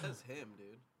 Says him,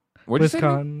 dude. What did you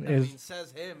say?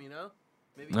 Says him, you know?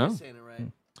 Maybe you're saying it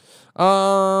right.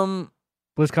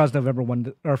 BlizzCon's November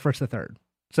 1st to 3rd.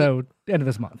 So, end of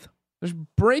this month. There's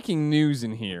breaking news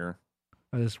in here.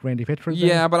 Is Randy Pitchford?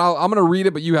 Yeah, but I'm going to read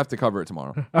it, but you have to cover it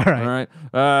tomorrow. All right.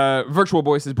 Virtual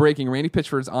Boy says, breaking, Randy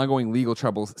Pitchford's ongoing legal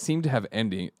troubles seem to have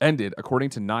ended, according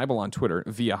to Nibel on Twitter,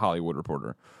 via Hollywood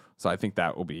Reporter. So I think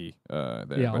that will be there.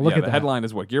 Yeah, look at the that. Headline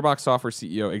is what? Gearbox Software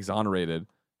CEO exonerated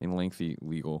in lengthy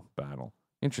legal battle.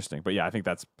 Interesting. But yeah, I think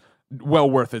that's well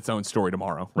worth its own story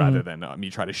tomorrow rather than me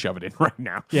try to shove it in right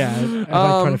now. Yeah, I like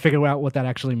trying to figure out what that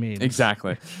actually means.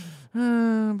 Exactly.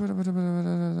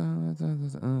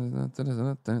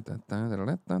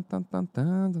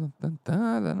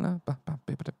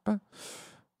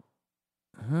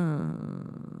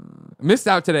 Missed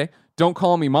out today. Don't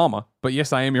call me mama, but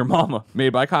yes, I am your mama. Made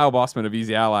by Kyle Bossman of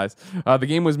Easy Allies. The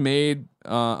game was made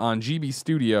on GB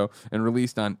Studio and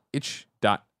released on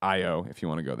itch.io if you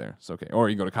want to go there. It's okay. Or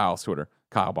you can go to Kyle's Twitter,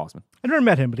 Kyle Bossman. I never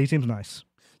met him, but he seems nice.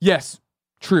 Yes,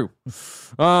 true.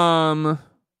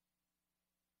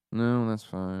 No, that's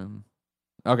fine.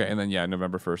 Okay, and then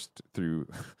November 1st through.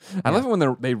 I love it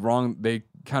when they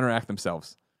counteract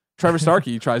themselves. Trevor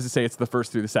Starkey tries to say it's the 1st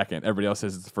through the 2nd. Everybody else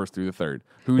says it's the 1st through the 3rd.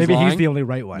 Maybe lying? He's the only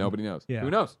right one. Nobody knows. Yeah.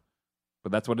 Who knows?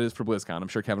 But that's what it is for BlizzCon. I'm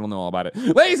sure Kevin will know all about it.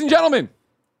 Ladies and gentlemen,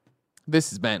 this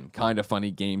has been Kinda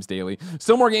Funny Games Daily.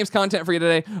 Still more games content for you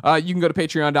today. You can go to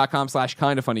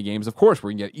patreon.com/kindafunnygames. Of course, where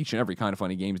you can get each and every Kinda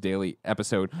Funny Games Daily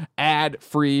episode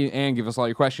ad-free and give us all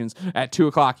your questions. At 2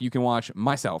 o'clock, you can watch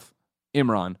myself,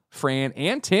 Imran, Fran,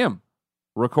 and Tim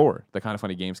record the Kinda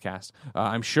Funny Games cast.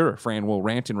 I'm sure Fran will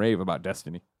rant and rave about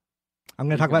Destiny. I'm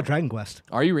going to talk about Dragon Quest.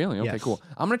 Are you really? Okay, yes. Cool.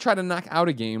 I'm going to try to knock out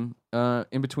a game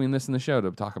in between this and the show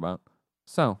to talk about.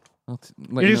 So, You're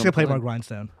just going to play more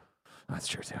Grindstone. That's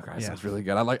true too. Grindstone's It's really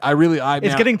good.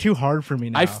 It's getting too hard for me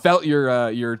now. I felt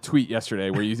your tweet yesterday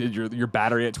where you said your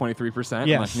battery at 23%.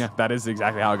 Yes. Yeah, that is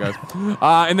exactly how it goes.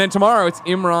 And then tomorrow it's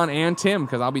Imran and Tim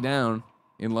because I'll be down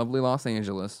in lovely Los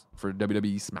Angeles for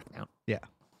WWE SmackDown. Yeah.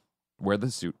 Wear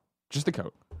the suit, just the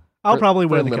coat. I'll probably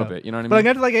wear a the little coat. bit. You know what I mean? But I'm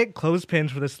going to get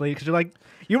clothespins for the sleeve because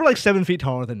you were 7 feet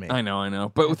taller than me. I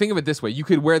know. But think of it this way: you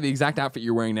could wear the exact outfit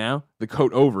you're wearing now, the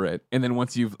coat over it, and then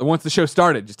once the show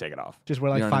started, just take it off. Just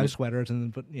wear 5 sweaters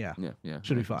and then yeah.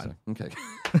 Should be fine. Okay.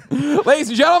 Ladies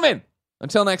and gentlemen,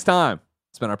 until next time,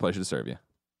 it's been our pleasure to serve you.